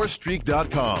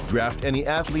ScoreStreak.com. Draft any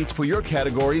athletes for your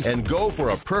categories and go for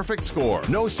a perfect score.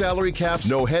 No salary caps,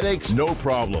 no headaches, no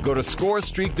problem. Go to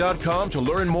ScoreStreak.com to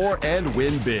learn more and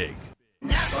win big.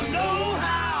 Napa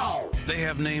know-how. They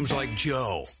have names like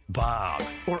Joe, Bob,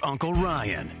 or Uncle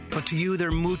Ryan. But to you, they're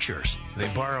moochers. They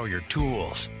borrow your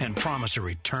tools and promise to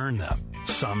return them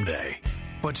someday.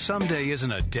 But someday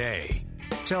isn't a day.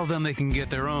 Tell them they can get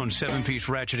their own 7-piece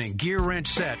ratcheting gear wrench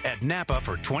set at Napa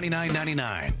for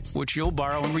 $29.99, which you'll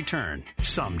borrow in return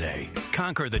someday.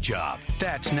 Conquer the job.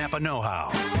 That's Napa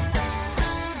know-how.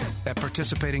 At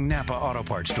participating Napa Auto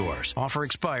Parts stores. Offer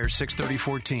expires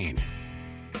 6/30/14.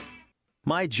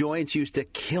 My joints used to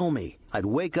kill me. I'd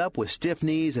wake up with stiff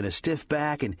knees and a stiff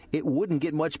back, and it wouldn't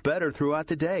get much better throughout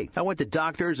the day. I went to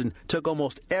doctors and took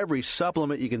almost every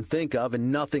supplement you can think of, and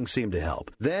nothing seemed to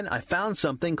help. Then I found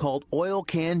something called Oil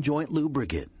Can Joint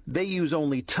Lubricant. They use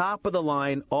only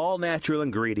top-of-the-line, all-natural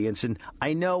ingredients, and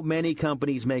I know many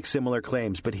companies make similar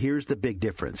claims, but here's the big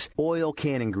difference. Oil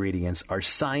Can ingredients are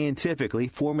scientifically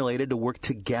formulated to work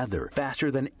together faster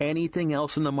than anything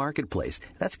else in the marketplace.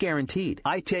 That's guaranteed.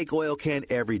 I take Oil Can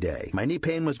every day. My knee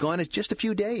pain was gone in just a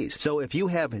few days. So if you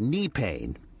have knee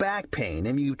pain, back pain,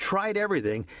 and you tried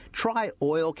everything, try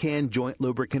Oil Can Joint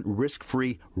Lubricant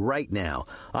risk-free right now.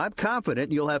 I'm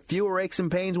confident you'll have fewer aches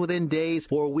and pains within days,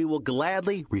 or we will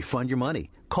gladly refund your money.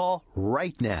 Call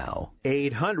right now.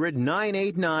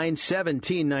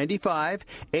 800-989-1795.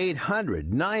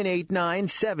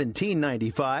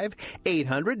 800-989-1795.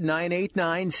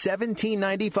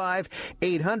 800-989-1795.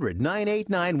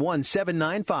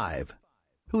 800-989-1795.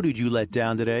 Who did you let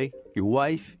down today? Your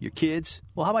wife? Your kids?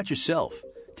 Well, how about yourself?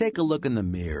 Take a look in the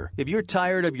mirror. If you're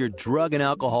tired of your drug and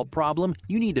alcohol problem,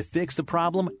 you need to fix the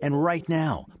problem, and right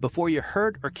now, before you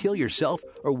hurt or kill yourself,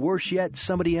 or worse yet,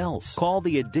 somebody else. Call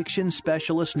the addiction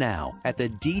specialist now at the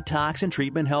Detox and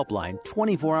Treatment Helpline,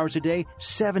 24 hours a day,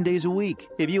 7 days a week.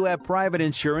 If you have private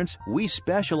insurance, we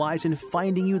specialize in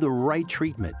finding you the right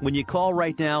treatment. When you call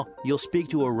right now, you'll speak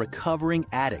to a recovering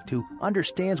addict who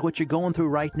understands what you're going through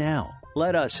right now.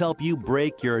 Let us help you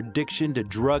break your addiction to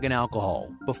drug and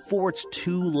alcohol before it's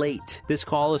too late. This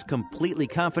call is completely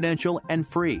confidential and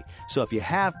free. So if you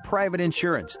have private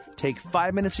insurance, take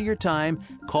 5 minutes of your time.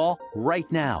 Call right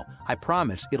now. I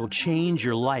promise it'll change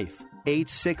your life.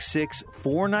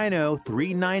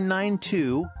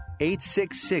 866-490-3992.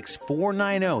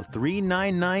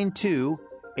 866-490-3992.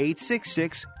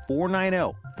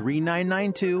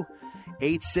 866-490-3992.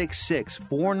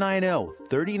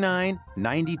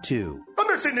 866-490-3992. I'm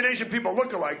not saying the Asian people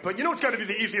look alike, but you know it's got to be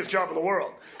the easiest job in the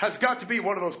world. Has got to be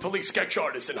one of those police sketch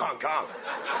artists in Hong Kong.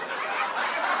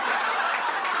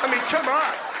 I mean, come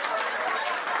on.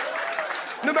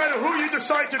 No matter who you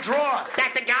decide to draw,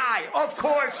 that's the guy. Of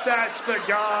course that's the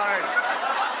guy.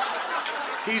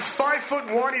 He's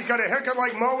 5'1", he's got a haircut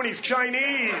like Mo, and he's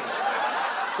Chinese.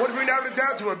 What if we narrowed it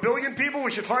down to 1 billion people?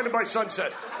 We should find him by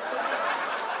sunset.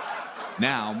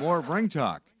 Now, more of Ring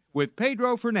Talk with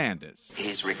Pedro Fernandez.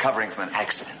 He's recovering from an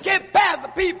accident. Get past the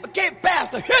people, get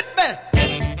past the hitman.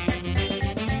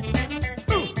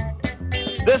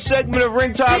 This segment of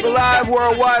Ring Talk Live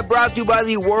Worldwide brought to you by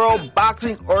the World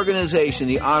Boxing Organization.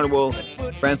 The Honorable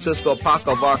Francisco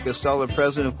Paco Vargas,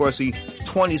 president. Of course, the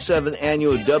 27th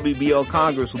annual WBO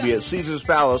Congress will be at Caesars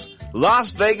Palace,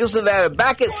 Las Vegas, Nevada.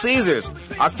 Back at Caesars,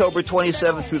 October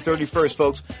 27th through 31st,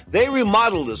 folks. They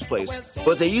remodeled this place,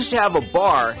 but they used to have a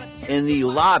bar in the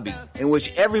lobby in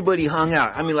which everybody hung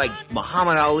out. I mean, like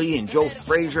Muhammad Ali and Joe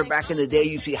Frazier back in the day.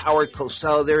 You see Howard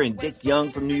Cosell there and Dick Young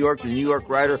from New York, the New York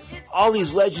Rider. All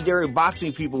these legendary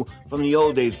boxing people from the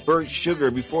old days. Burt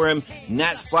Sugar, before him,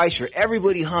 Nat Fleischer.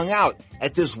 Everybody hung out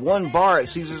at this one bar at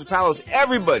Caesars Palace.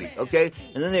 Everybody, okay?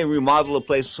 And then they remodeled the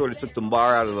place, sort of took the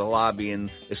bar out of the lobby, and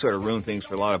they sort of ruined things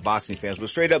for a lot of boxing fans. But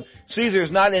straight up,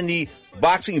 Caesars not in the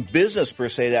boxing business per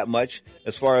se that much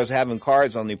as far as having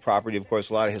cards on the property. Of course,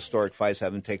 a lot of historic fights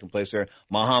haven't taken place there.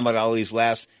 Muhammad Ali's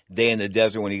last day in the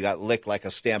desert when he got licked like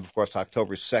a stamp, of course,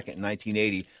 October 2nd,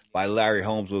 1980 by Larry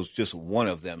Holmes was just one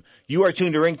of them. You are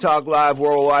tuned to Ring Talk Live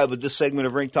Worldwide, but this segment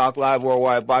of Ring Talk Live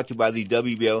Worldwide brought to you by the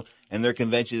WBO and their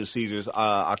convention at Caesars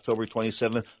October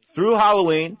 27th through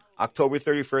Halloween, October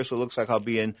 31st. So it looks like I'll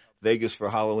be in Vegas for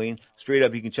Halloween. Straight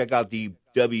up, you can check out the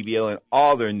WBO and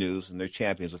all their news and their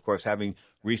champions. Of course, having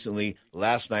recently,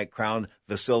 last night, crowned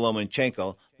Vasyl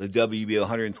Lomachenko, the WBO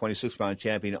 126-pound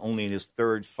champion, only in his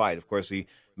third fight. Of course, the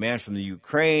man from the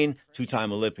Ukraine,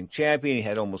 two-time Olympic champion. He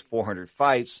had almost 400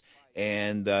 fights,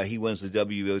 and he wins the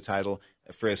WBO title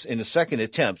in the second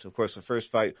attempt. Of course, the first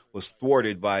fight was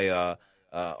thwarted by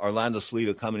Orlando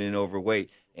Salido coming in overweight,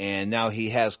 and now he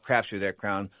has captured that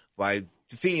crown by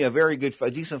defeating a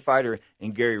decent fighter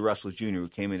in Gary Russell Jr., who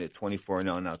came in at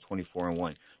 24-0, now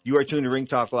 24-1. You are tuned to Ring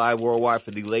Talk Live Worldwide.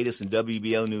 For the latest in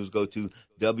WBO news, go to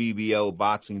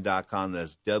WBOboxing.com.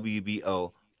 That's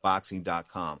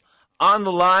WBOboxing.com. On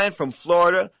the line from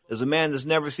Florida is a man that's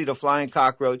never seen a flying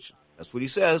cockroach. That's what he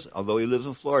says, although he lives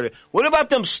in Florida. What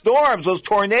about them storms, those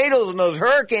tornadoes and those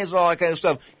hurricanes and all that kind of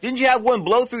stuff? Didn't you have one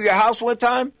blow through your house one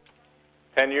time?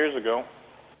 10 years ago.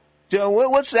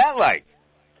 What's that like?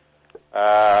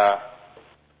 Well,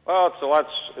 it's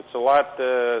a lot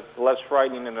less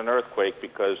frightening than an earthquake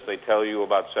because they tell you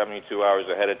about 72 hours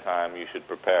ahead of time you should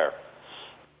prepare.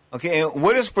 Okay, and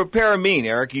what does prepare mean,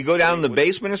 Eric? You go down in the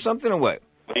basement or something, or what?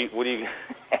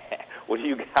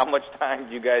 How much time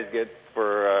do you guys get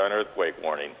for an earthquake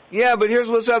warning? Yeah, but here's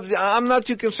what's up. I'm not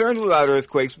too concerned about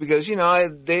earthquakes because,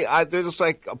 they're just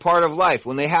like a part of life.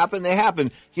 When they happen, they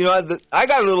happen. I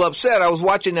got a little upset. I was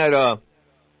watching that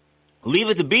Leave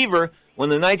It to Beaver when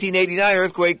the 1989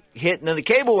 earthquake hit and then the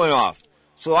cable went off.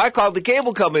 So I called the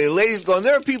cable company. The lady's going,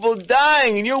 there are people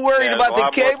dying, and you're worried about the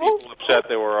cable? People upset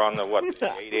they were on the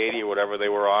 880 or whatever they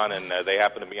were on, and they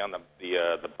happened to be on the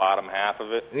bottom half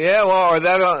of it. Yeah, well,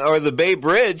 or the Bay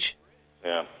Bridge.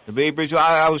 Yeah, the Bay Bridge.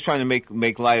 I was trying to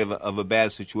make light of a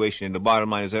bad situation. And the bottom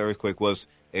line is that earthquake was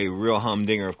a real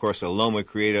humdinger. Of course, a Loma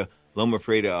Prieta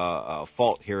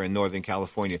fault here in Northern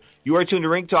California. You are tuned to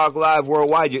Ring Talk Live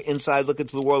Worldwide. Your inside look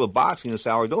into the world of boxing this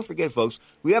hour. Don't forget, folks,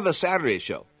 we have a Saturday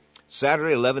show.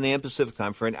 Saturday, 11 a.m. Pacific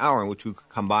time for an hour in which we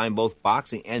combine both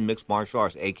boxing and mixed martial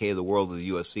arts, a.k.a. the world of the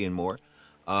UFC and more,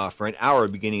 for an hour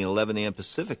beginning at 11 a.m.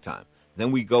 Pacific time.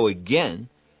 Then we go again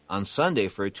on Sunday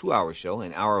for a 2-hour show,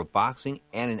 an hour of boxing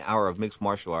and an hour of mixed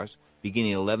martial arts,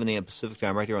 beginning at 11 a.m. Pacific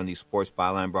time right here on the Sports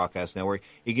Byline Broadcast Network.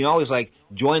 You can always,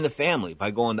 join the family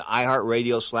by going to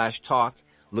iHeartRadio/talk,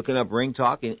 looking up Ring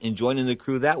Talk, and joining the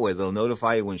crew that way. They'll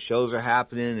notify you when shows are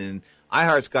happening, and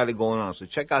iHeart's got it going on. So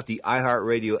check out the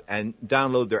iHeartRadio and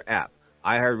download their app,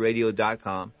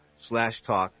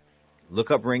 iHeartRadio.com/talk.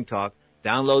 Look up Ring Talk.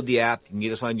 Download the app. You can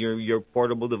get us on your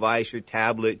portable device, your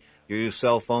tablet, your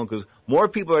cell phone, because more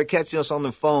people are catching us on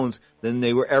their phones than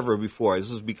they were ever before. This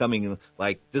is becoming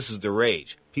this is the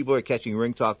rage. People are catching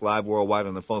Ring Talk Live Worldwide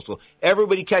on their phones. So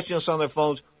everybody catching us on their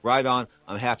phones, right on.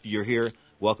 I'm happy you're here.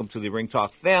 Welcome to the Ring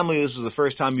Talk family. This is the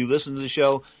first time you listen to the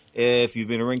show. If you've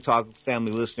been a Ring Talk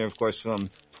family listener, of course, from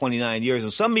 29 years,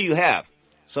 and some of you have.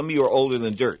 Some of you are older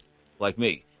than dirt, like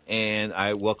me, and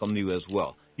I welcome you as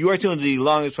well. You are tuned to the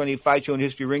longest running fight show in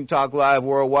history, Ring Talk Live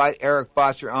Worldwide. Eric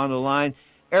Botcher on the line.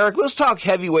 Eric, let's talk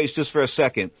heavyweights just for a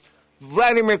second.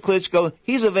 Vladimir Klitschko,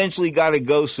 he's eventually got to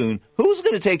go soon. Who's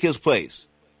going to take his place?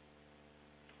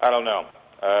 I don't know.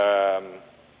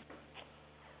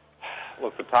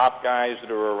 Look, the top guys that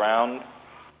are around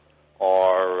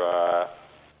are,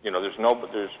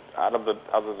 there's out of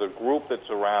the group that's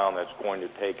around that's going to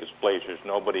take his place. There's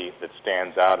nobody that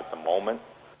stands out at the moment.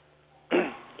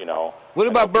 What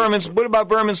about Berman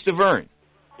Stavern?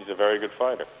 He's a very good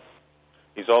fighter.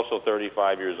 He's also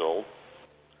 35 years old.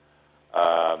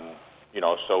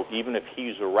 So even if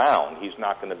he's around, he's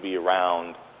not going to be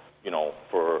around,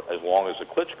 for as long as the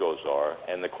Klitschko's are.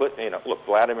 And look,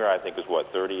 Vladimir, I think, is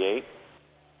 38?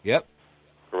 Yep.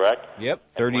 Correct? Yep,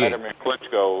 38. And Vladimir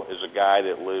Klitschko is a guy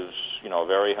that lives, a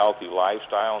very healthy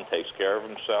lifestyle and takes care of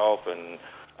himself and,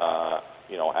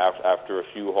 after a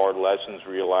few hard lessons,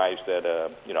 realized that,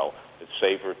 it's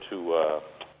safer to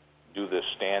do this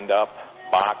stand-up,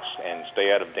 box, and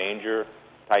stay out of danger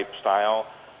type style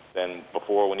than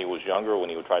before when he was younger, when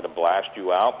he would try to blast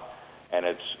you out. And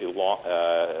his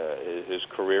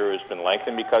career has been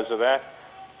lengthened because of that.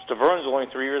 Stavern's only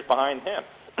 3 years behind him,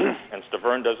 and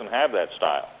Stavern doesn't have that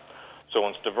style. So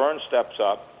when Stavern steps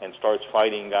up and starts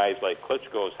fighting guys like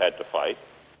Klitschko's had to fight,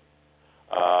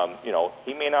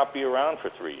 he may not be around for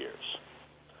 3 years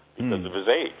because of his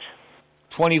age.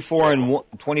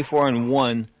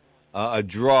 24-1, a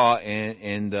draw,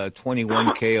 and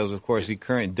 21 KOs. Of course, the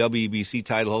current WBC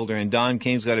title holder, and Don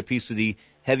King's got a piece of the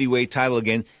heavyweight title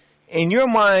again. In your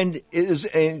mind,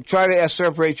 and try to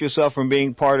separate yourself from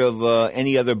being part of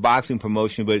any other boxing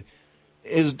promotion, but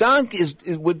with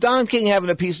Don King having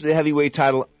a piece of the heavyweight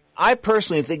title, I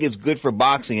personally think it's good for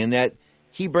boxing in that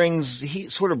he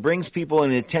sort of brings people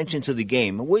an attention to the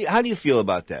game. How do you feel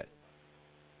about that?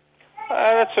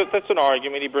 That's an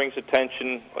argument. He brings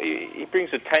attention. He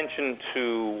brings attention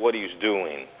to what he's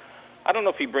doing. I don't know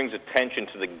if he brings attention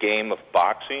to the game of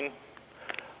boxing.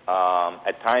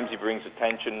 At times he brings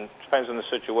attention, depends on the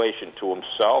situation, to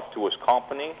himself, to his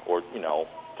company, or,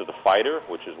 to the fighter,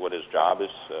 which is what his job is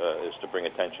to bring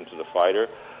attention to the fighter.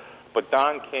 But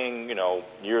Don King,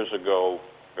 years ago,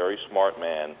 very smart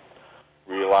man,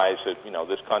 realized that,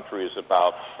 this country is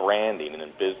about branding, and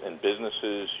in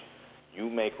businesses, you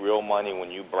make real money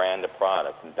when you brand a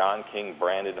product. And Don King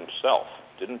branded himself.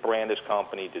 Didn't brand his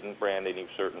company, didn't brand any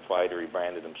certain fighter, he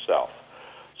branded himself.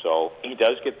 So he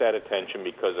does get that attention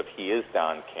because he is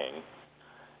Don King.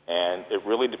 And it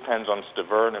really depends on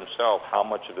Stavern himself how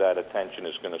much of that attention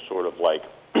is going to sort of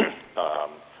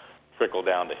trickle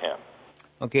down to him.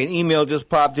 Okay, an email just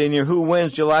popped in here. Who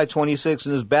wins July 26th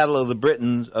in this Battle of the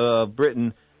Britain,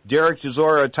 Derek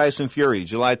Chisora or Tyson Fury,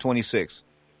 July 26th?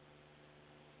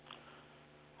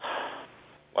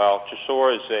 Well,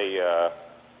 Chisora is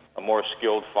a more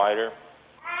skilled fighter.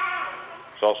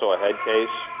 It's also a head case.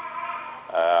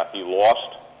 He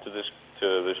lost to this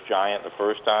giant the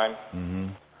first time. Mm-hmm.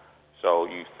 So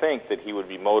you think that he would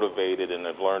be motivated and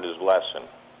have learned his lesson.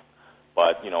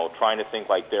 But, trying to think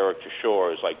like Derek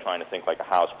Chisora is like trying to think like a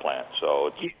houseplant.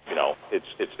 So,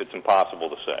 it's impossible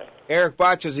to say. Eric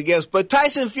Botch is a guest. But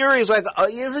Tyson Fury is like,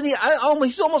 isn't he?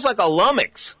 He's almost like a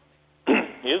lummox.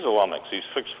 He is a lummox. He's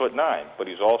 6'9", but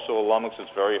he's also a lummox that's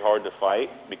very hard to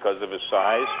fight because of his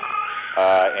size.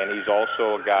 And he's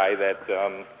also a guy that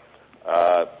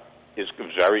is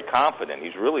very confident.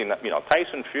 He's really not,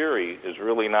 Tyson Fury is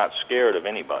really not scared of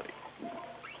anybody.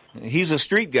 He's a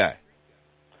street guy.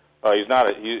 He's not.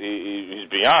 He's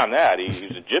beyond that. He's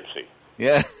a gypsy.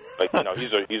 Yeah. Like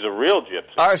he's a real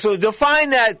gypsy. All right. So define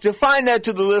that to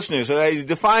the listeners.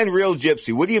 Define real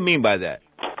gypsy. What do you mean by that?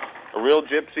 A real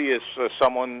gypsy is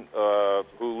someone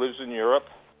who lives in Europe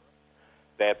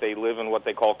that they live in what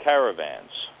they call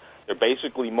caravans. They're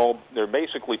basically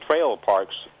trailer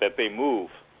parks that they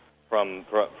move from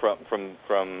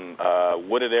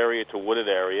wooded area to wooded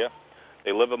area.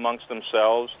 They live amongst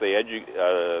themselves. They educate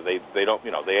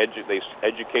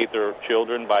their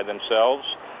children by themselves.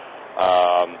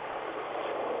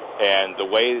 And the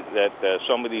way that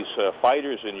some of these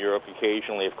fighters in Europe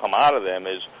occasionally have come out of them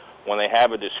is when they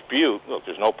have a dispute. Look,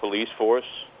 there's no police force.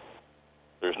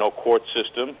 There's no court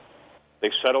system.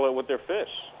 They settle it with their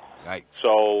fists. Right.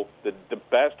 So the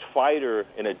best fighter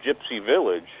in a gypsy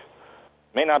village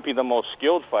may not be the most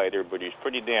skilled fighter, but he's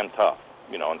pretty damn tough.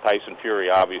 And Tyson Fury,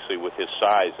 obviously, with his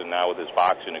size and now with his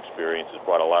boxing experience, has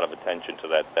brought a lot of attention to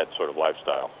that sort of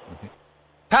lifestyle. Okay.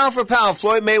 Pound for pound,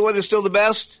 Floyd Mayweather still the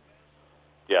best?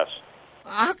 Yes.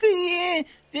 How can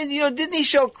didn't he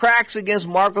show cracks against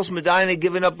Marcos Medina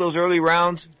giving up those early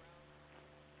rounds?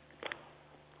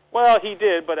 Well, he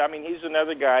did, but he's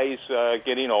another guy. He's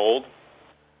getting old,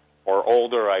 or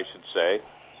older, I should say.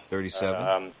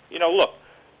 37. Look,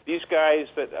 these guys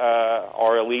that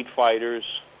are elite fighters,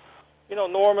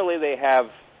 normally they have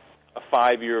a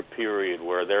 5-year period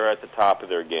where they're at the top of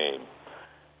their game,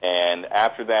 and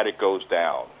after that it goes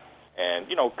down. And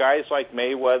guys like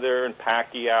Mayweather and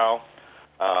Pacquiao.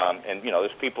 And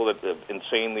there's people that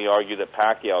insanely argue that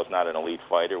Pacquiao is not an elite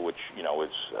fighter, which it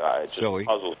just silly.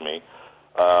 Puzzles me.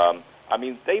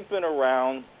 They've been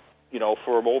around,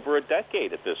 for over a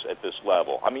decade at this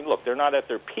level. Look, they're not at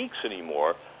their peaks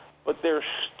anymore, but they're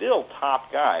still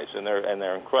top guys, and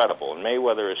they're incredible. And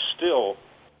Mayweather is still,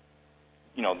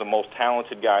 the most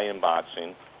talented guy in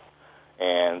boxing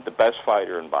and the best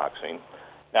fighter in boxing.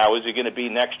 Now, is he going to be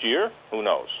next year? Who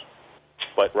knows?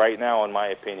 But right now, in my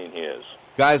opinion, he is.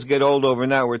 Guys get old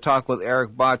overnight. We're talking with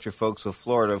Eric Botcher, folks, of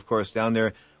Florida, of course, down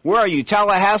there. Where are you,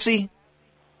 Tallahassee?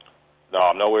 No,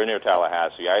 I'm nowhere near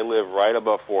Tallahassee. I live right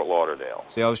above Fort Lauderdale.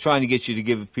 See, I was trying to get you to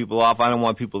give people off. I don't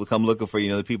want people to come looking for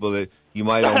you, the people that you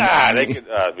might own. They could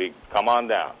come on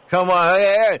down. Come on.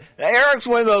 Eric's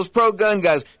one of those pro-gun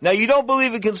guys. Now, you don't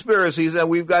believe in conspiracies, and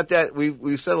we've got that.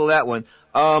 We've settled that one.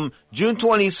 June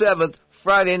 27th,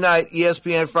 Friday night,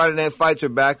 ESPN Friday Night Fights are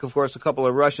back. Of course, a couple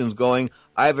of Russians going,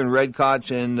 Ivan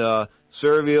Redkoch and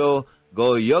Servil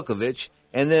Golyokovic.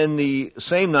 And then the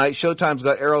same night, Showtime's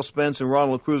got Errol Spence and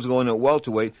Ronald Cruz going at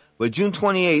welterweight. But June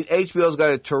 28th, HBO's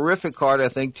got a terrific card, I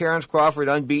think. Terrence Crawford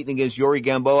unbeaten against Yuri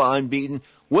Gamboa unbeaten.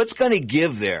 What's going to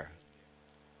give there?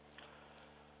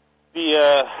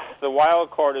 The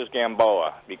wild card is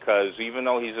Gamboa, because even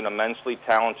though he's an immensely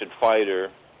talented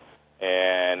fighter,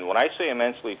 and when I say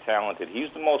immensely talented,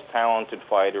 he's the most talented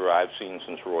fighter I've seen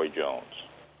since Roy Jones,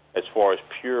 as far as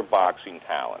pure boxing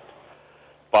talent.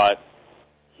 But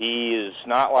he is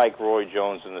not like Roy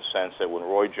Jones in the sense that when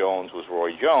Roy Jones was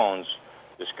Roy Jones,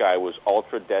 this guy was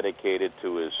ultra dedicated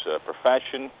to his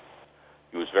profession.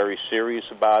 He was very serious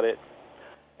about it.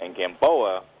 And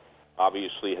Gamboa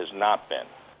obviously has not been.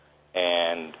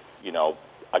 And,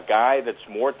 a guy that's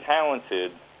more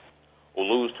talented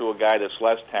will lose to a guy that's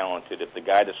less talented if the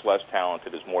guy that's less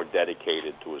talented is more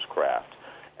dedicated to his craft.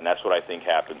 And that's what I think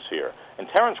happens here. And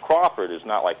Terrence Crawford is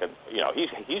not like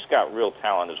he's got real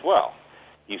talent as well.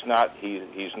 He's not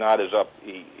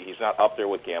up there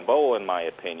with Gamboa in my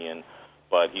opinion,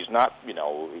 but he's not,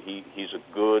 he's a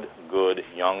good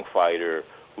young fighter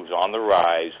who's on the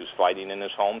rise, who's fighting in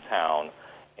his hometown,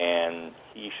 and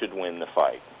he should win the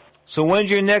fight. So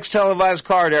when's your next televised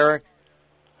card, Eric?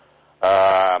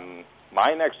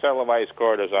 My next televised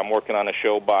card is I'm working on a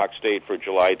Showbox date for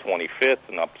July 25th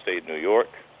in upstate New York.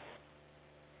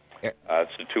 It's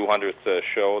the 200th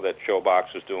show that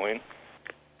Showbox is doing.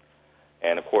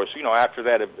 And, of course, after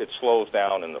that, it slows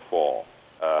down in the fall.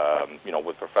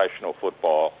 With professional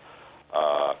football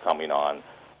coming on,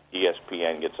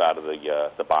 ESPN gets out of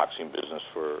the boxing business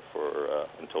for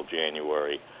until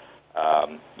January.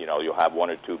 You'll have one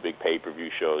or two big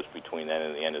pay-per-view shows between then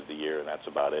and the end of the year, and that's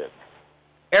about it.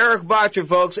 Eric Botcher,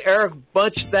 folks. Eric,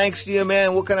 much thanks to you,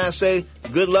 man. What can I say?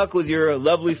 Good luck with your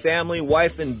lovely family,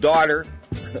 wife and daughter.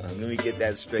 Let me get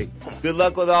that straight. Good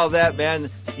luck with all that, man.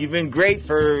 You've been great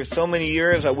for so many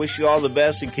years. I wish you all the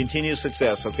best and continued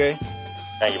success, okay?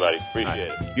 Thank you, buddy.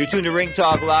 Appreciate it. You're tuned to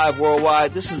Ringtalk Live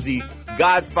Worldwide. This is the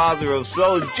Godfather of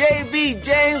Soul, JB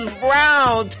James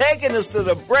Brown, taking us to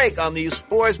the break on the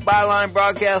Sports Byline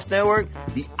Broadcast Network,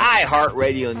 the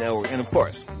iHeartRadio Network, and, of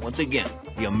course, once again,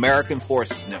 the American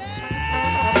Forces Network.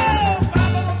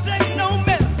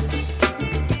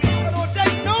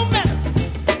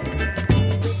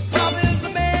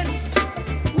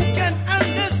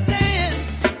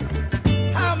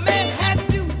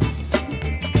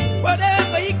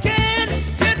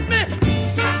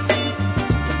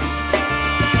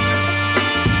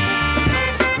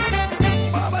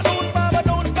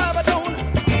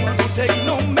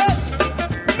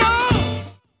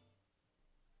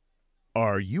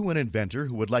 Are you an inventor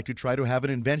who would like to try to have an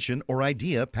invention or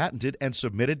idea patented and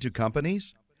submitted to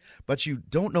companies, but you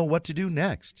don't know what to do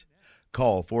next?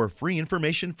 Call for free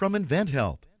information from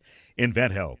InventHelp.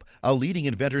 InventHelp, a leading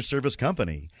inventor service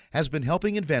company, has been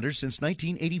helping inventors since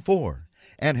 1984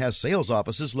 and has sales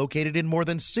offices located in more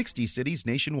than 60 cities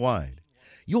nationwide.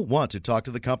 You'll want to talk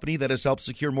to the company that has helped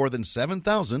secure more than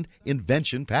 7,000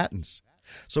 invention patents.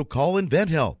 So call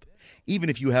InventHelp.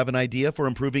 Even if you have an idea for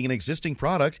improving an existing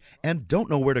product and don't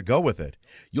know where to go with it,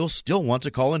 you'll still want to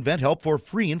call InventHelp for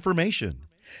free information.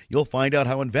 You'll find out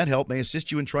how InventHelp may assist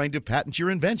you in trying to patent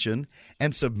your invention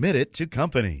and submit it to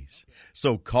companies.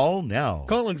 So call now.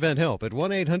 Call InventHelp at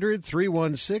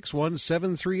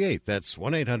 1-800-316-1738. That's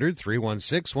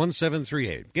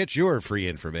 1-800-316-1738. Get your free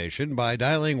information by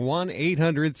dialing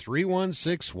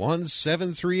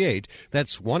 1-800-316-1738.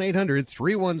 That's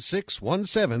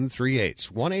 1-800-316-1738.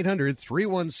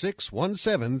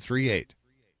 1-800-316-1738.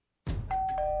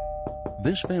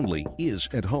 This family is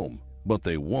at home, but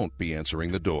they won't be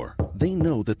answering the door. They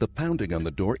know that the pounding on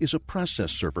the door is a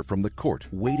process server from the court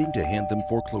waiting to hand them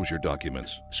foreclosure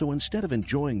documents. So instead of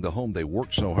enjoying the home they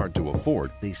worked so hard to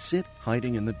afford, they sit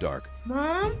hiding in the dark.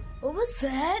 Mom, what was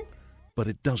that? But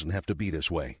it doesn't have to be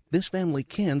this way. This family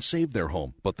can save their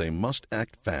home, but they must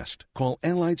act fast. Call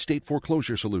Allied State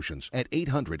Foreclosure Solutions at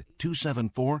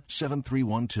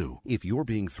 800-274-7312. If you're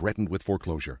being threatened with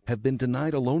foreclosure, have been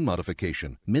denied a loan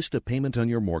modification, missed a payment on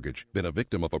your mortgage, been a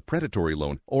victim of a predatory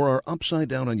loan, or are upside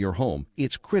down on your home,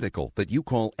 it's critical that you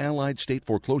call Allied State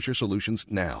Foreclosure Solutions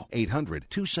now.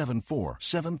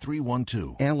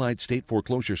 800-274-7312. Allied State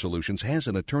Foreclosure Solutions has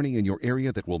an attorney in your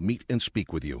area that will meet and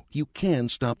speak with you. You can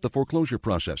stop the foreclosure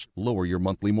process, lower your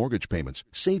monthly mortgage payments,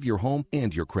 save your home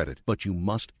and your credit, but you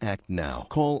must act now.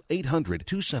 Call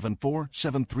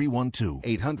 800-274-7312.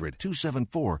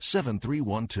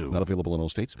 800-274-7312. Not available in all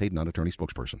states. Paid non-attorney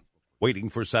spokesperson. Waiting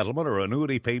for settlement or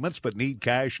annuity payments but need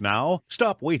cash now?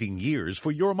 Stop waiting years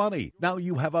for your money. Now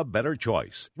you have a better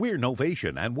choice. We're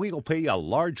Novation, and we'll pay a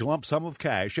large lump sum of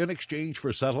cash in exchange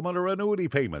for settlement or annuity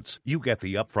payments. You get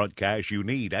the upfront cash you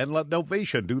need and let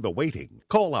Novation do the waiting.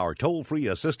 Call our toll-free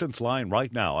assistance line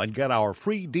right now and get our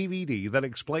free DVD that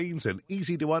explains in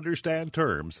easy-to-understand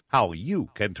terms how you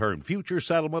can turn future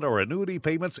settlement or annuity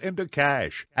payments into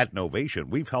cash. At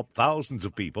Novation, we've helped thousands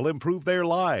of people improve their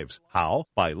lives. How?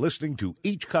 By listening to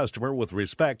each customer with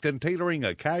respect and tailoring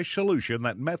a cash solution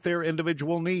that met their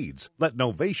individual needs. Let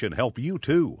Novation help you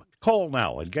too. Call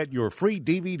now and get your free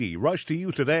DVD rushed to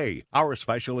you today. Our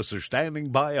specialists are standing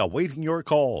by awaiting your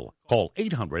call. Call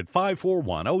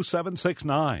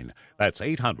 800-541-0769. That's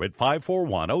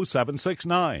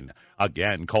 800-541-0769.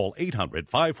 Again, call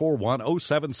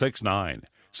 800-541-0769.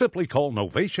 Simply call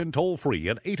Novation toll-free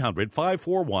at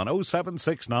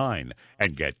 800-541-0769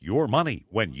 and get your money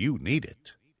when you need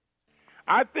it.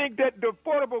 I think that the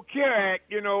Affordable Care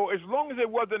Act, as long as it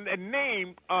wasn't a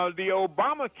name of the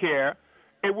Obamacare,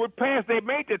 it would pass. They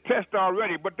made the test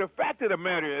already. But the fact of the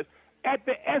matter is, at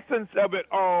the essence of it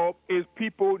all is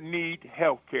people need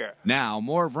health care. Now,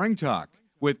 more of Ring Talk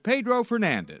with Pedro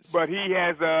Fernandez. But he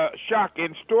has a shock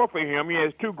in store for him. He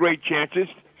has two great chances,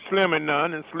 Slim and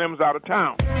none, and Slim's out of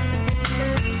town.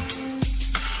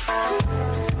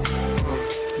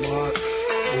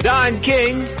 Don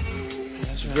King.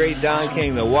 Great Don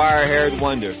King, the wire-haired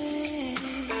wonder.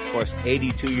 Of course,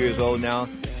 82 years old now.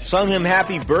 Sung him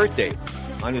happy birthday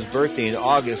on his birthday in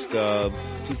August of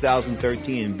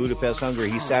 2013 in Budapest, Hungary.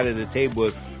 He sat at a table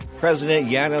with President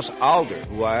János Alder,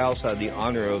 who I also had the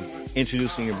honor of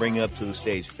introducing and bringing up to the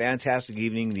stage. Fantastic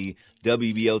evening. The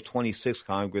WBO 26th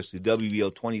Congress, the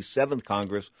WBO 27th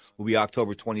Congress will be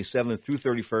October 27th through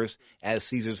 31st at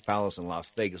Caesars Palace in Las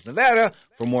Vegas, Nevada.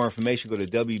 For more information, go to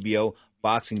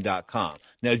WBOboxing.com.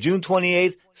 Now, June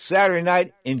 28th, Saturday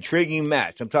night, intriguing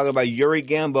match. I'm talking about Yuri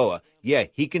Gamboa. Yeah,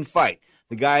 he can fight.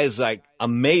 The guy is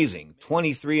amazing,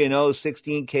 23-0,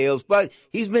 16 KOs, but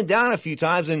he's been down a few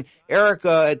times. And Eric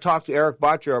had talked to Eric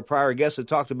Botcher, our prior guest, had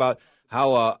talked about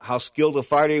how skilled a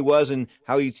fighter he was and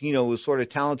how he was sort of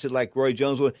talented like Roy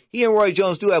Jones was. He and Roy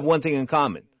Jones do have one thing in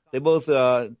common. They both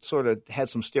sort of had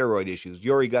some steroid issues.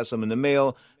 Yuri got some in the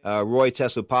mail. Roy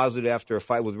tested positive after a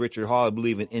fight with Richard Hall, I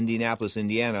believe, in Indianapolis,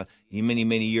 Indiana, many,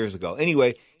 many years ago.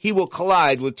 Anyway, he will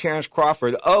collide with Terrence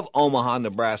Crawford of Omaha,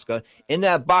 Nebraska, in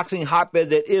that boxing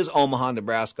hotbed that is Omaha,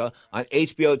 Nebraska, on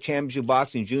HBO Championship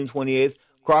Boxing, June 28th.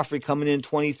 Crawford coming in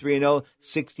 23-0,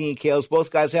 16 KOs. Both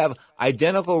guys have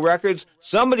identical records.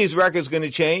 Somebody's record's going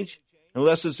to change,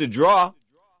 unless it's a draw.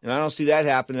 And I don't see that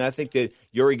happening. I think that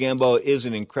Yuri Gamboa is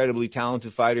an incredibly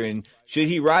talented fighter, and should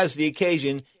he rise to the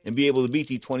occasion and be able to beat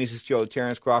the 26-year-old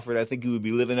Terrence Crawford, I think he would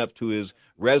be living up to his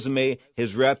resume,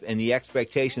 his rep, and the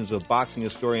expectations of boxing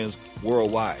historians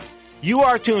worldwide. You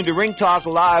are tuned to Ring Talk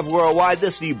Live Worldwide.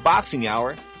 This is the Boxing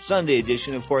Hour, Sunday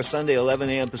edition. Of course, Sunday, 11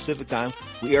 a.m. Pacific time.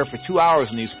 We air for 2 hours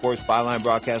in the Sports Byline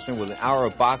Broadcasting with an hour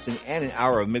of boxing and an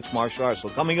hour of mixed martial arts. So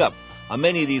coming up on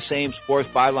many of these same Sports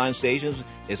Byline stations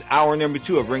is hour number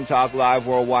 2 of Ring Talk Live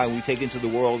Worldwide. And we take into the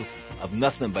world of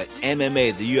nothing but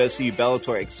MMA, the UFC,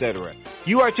 Bellator, etc.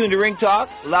 You are tuned to Ring Talk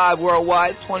Live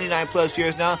Worldwide, 29 plus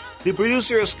years now. The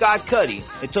producer is Scott Cuddy.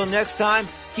 Until next time,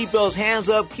 keep those hands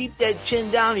up, keep that chin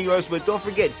down of yours, but don't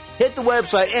forget, hit the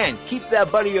website and keep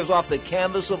that butt of yours off the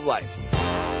canvas of life.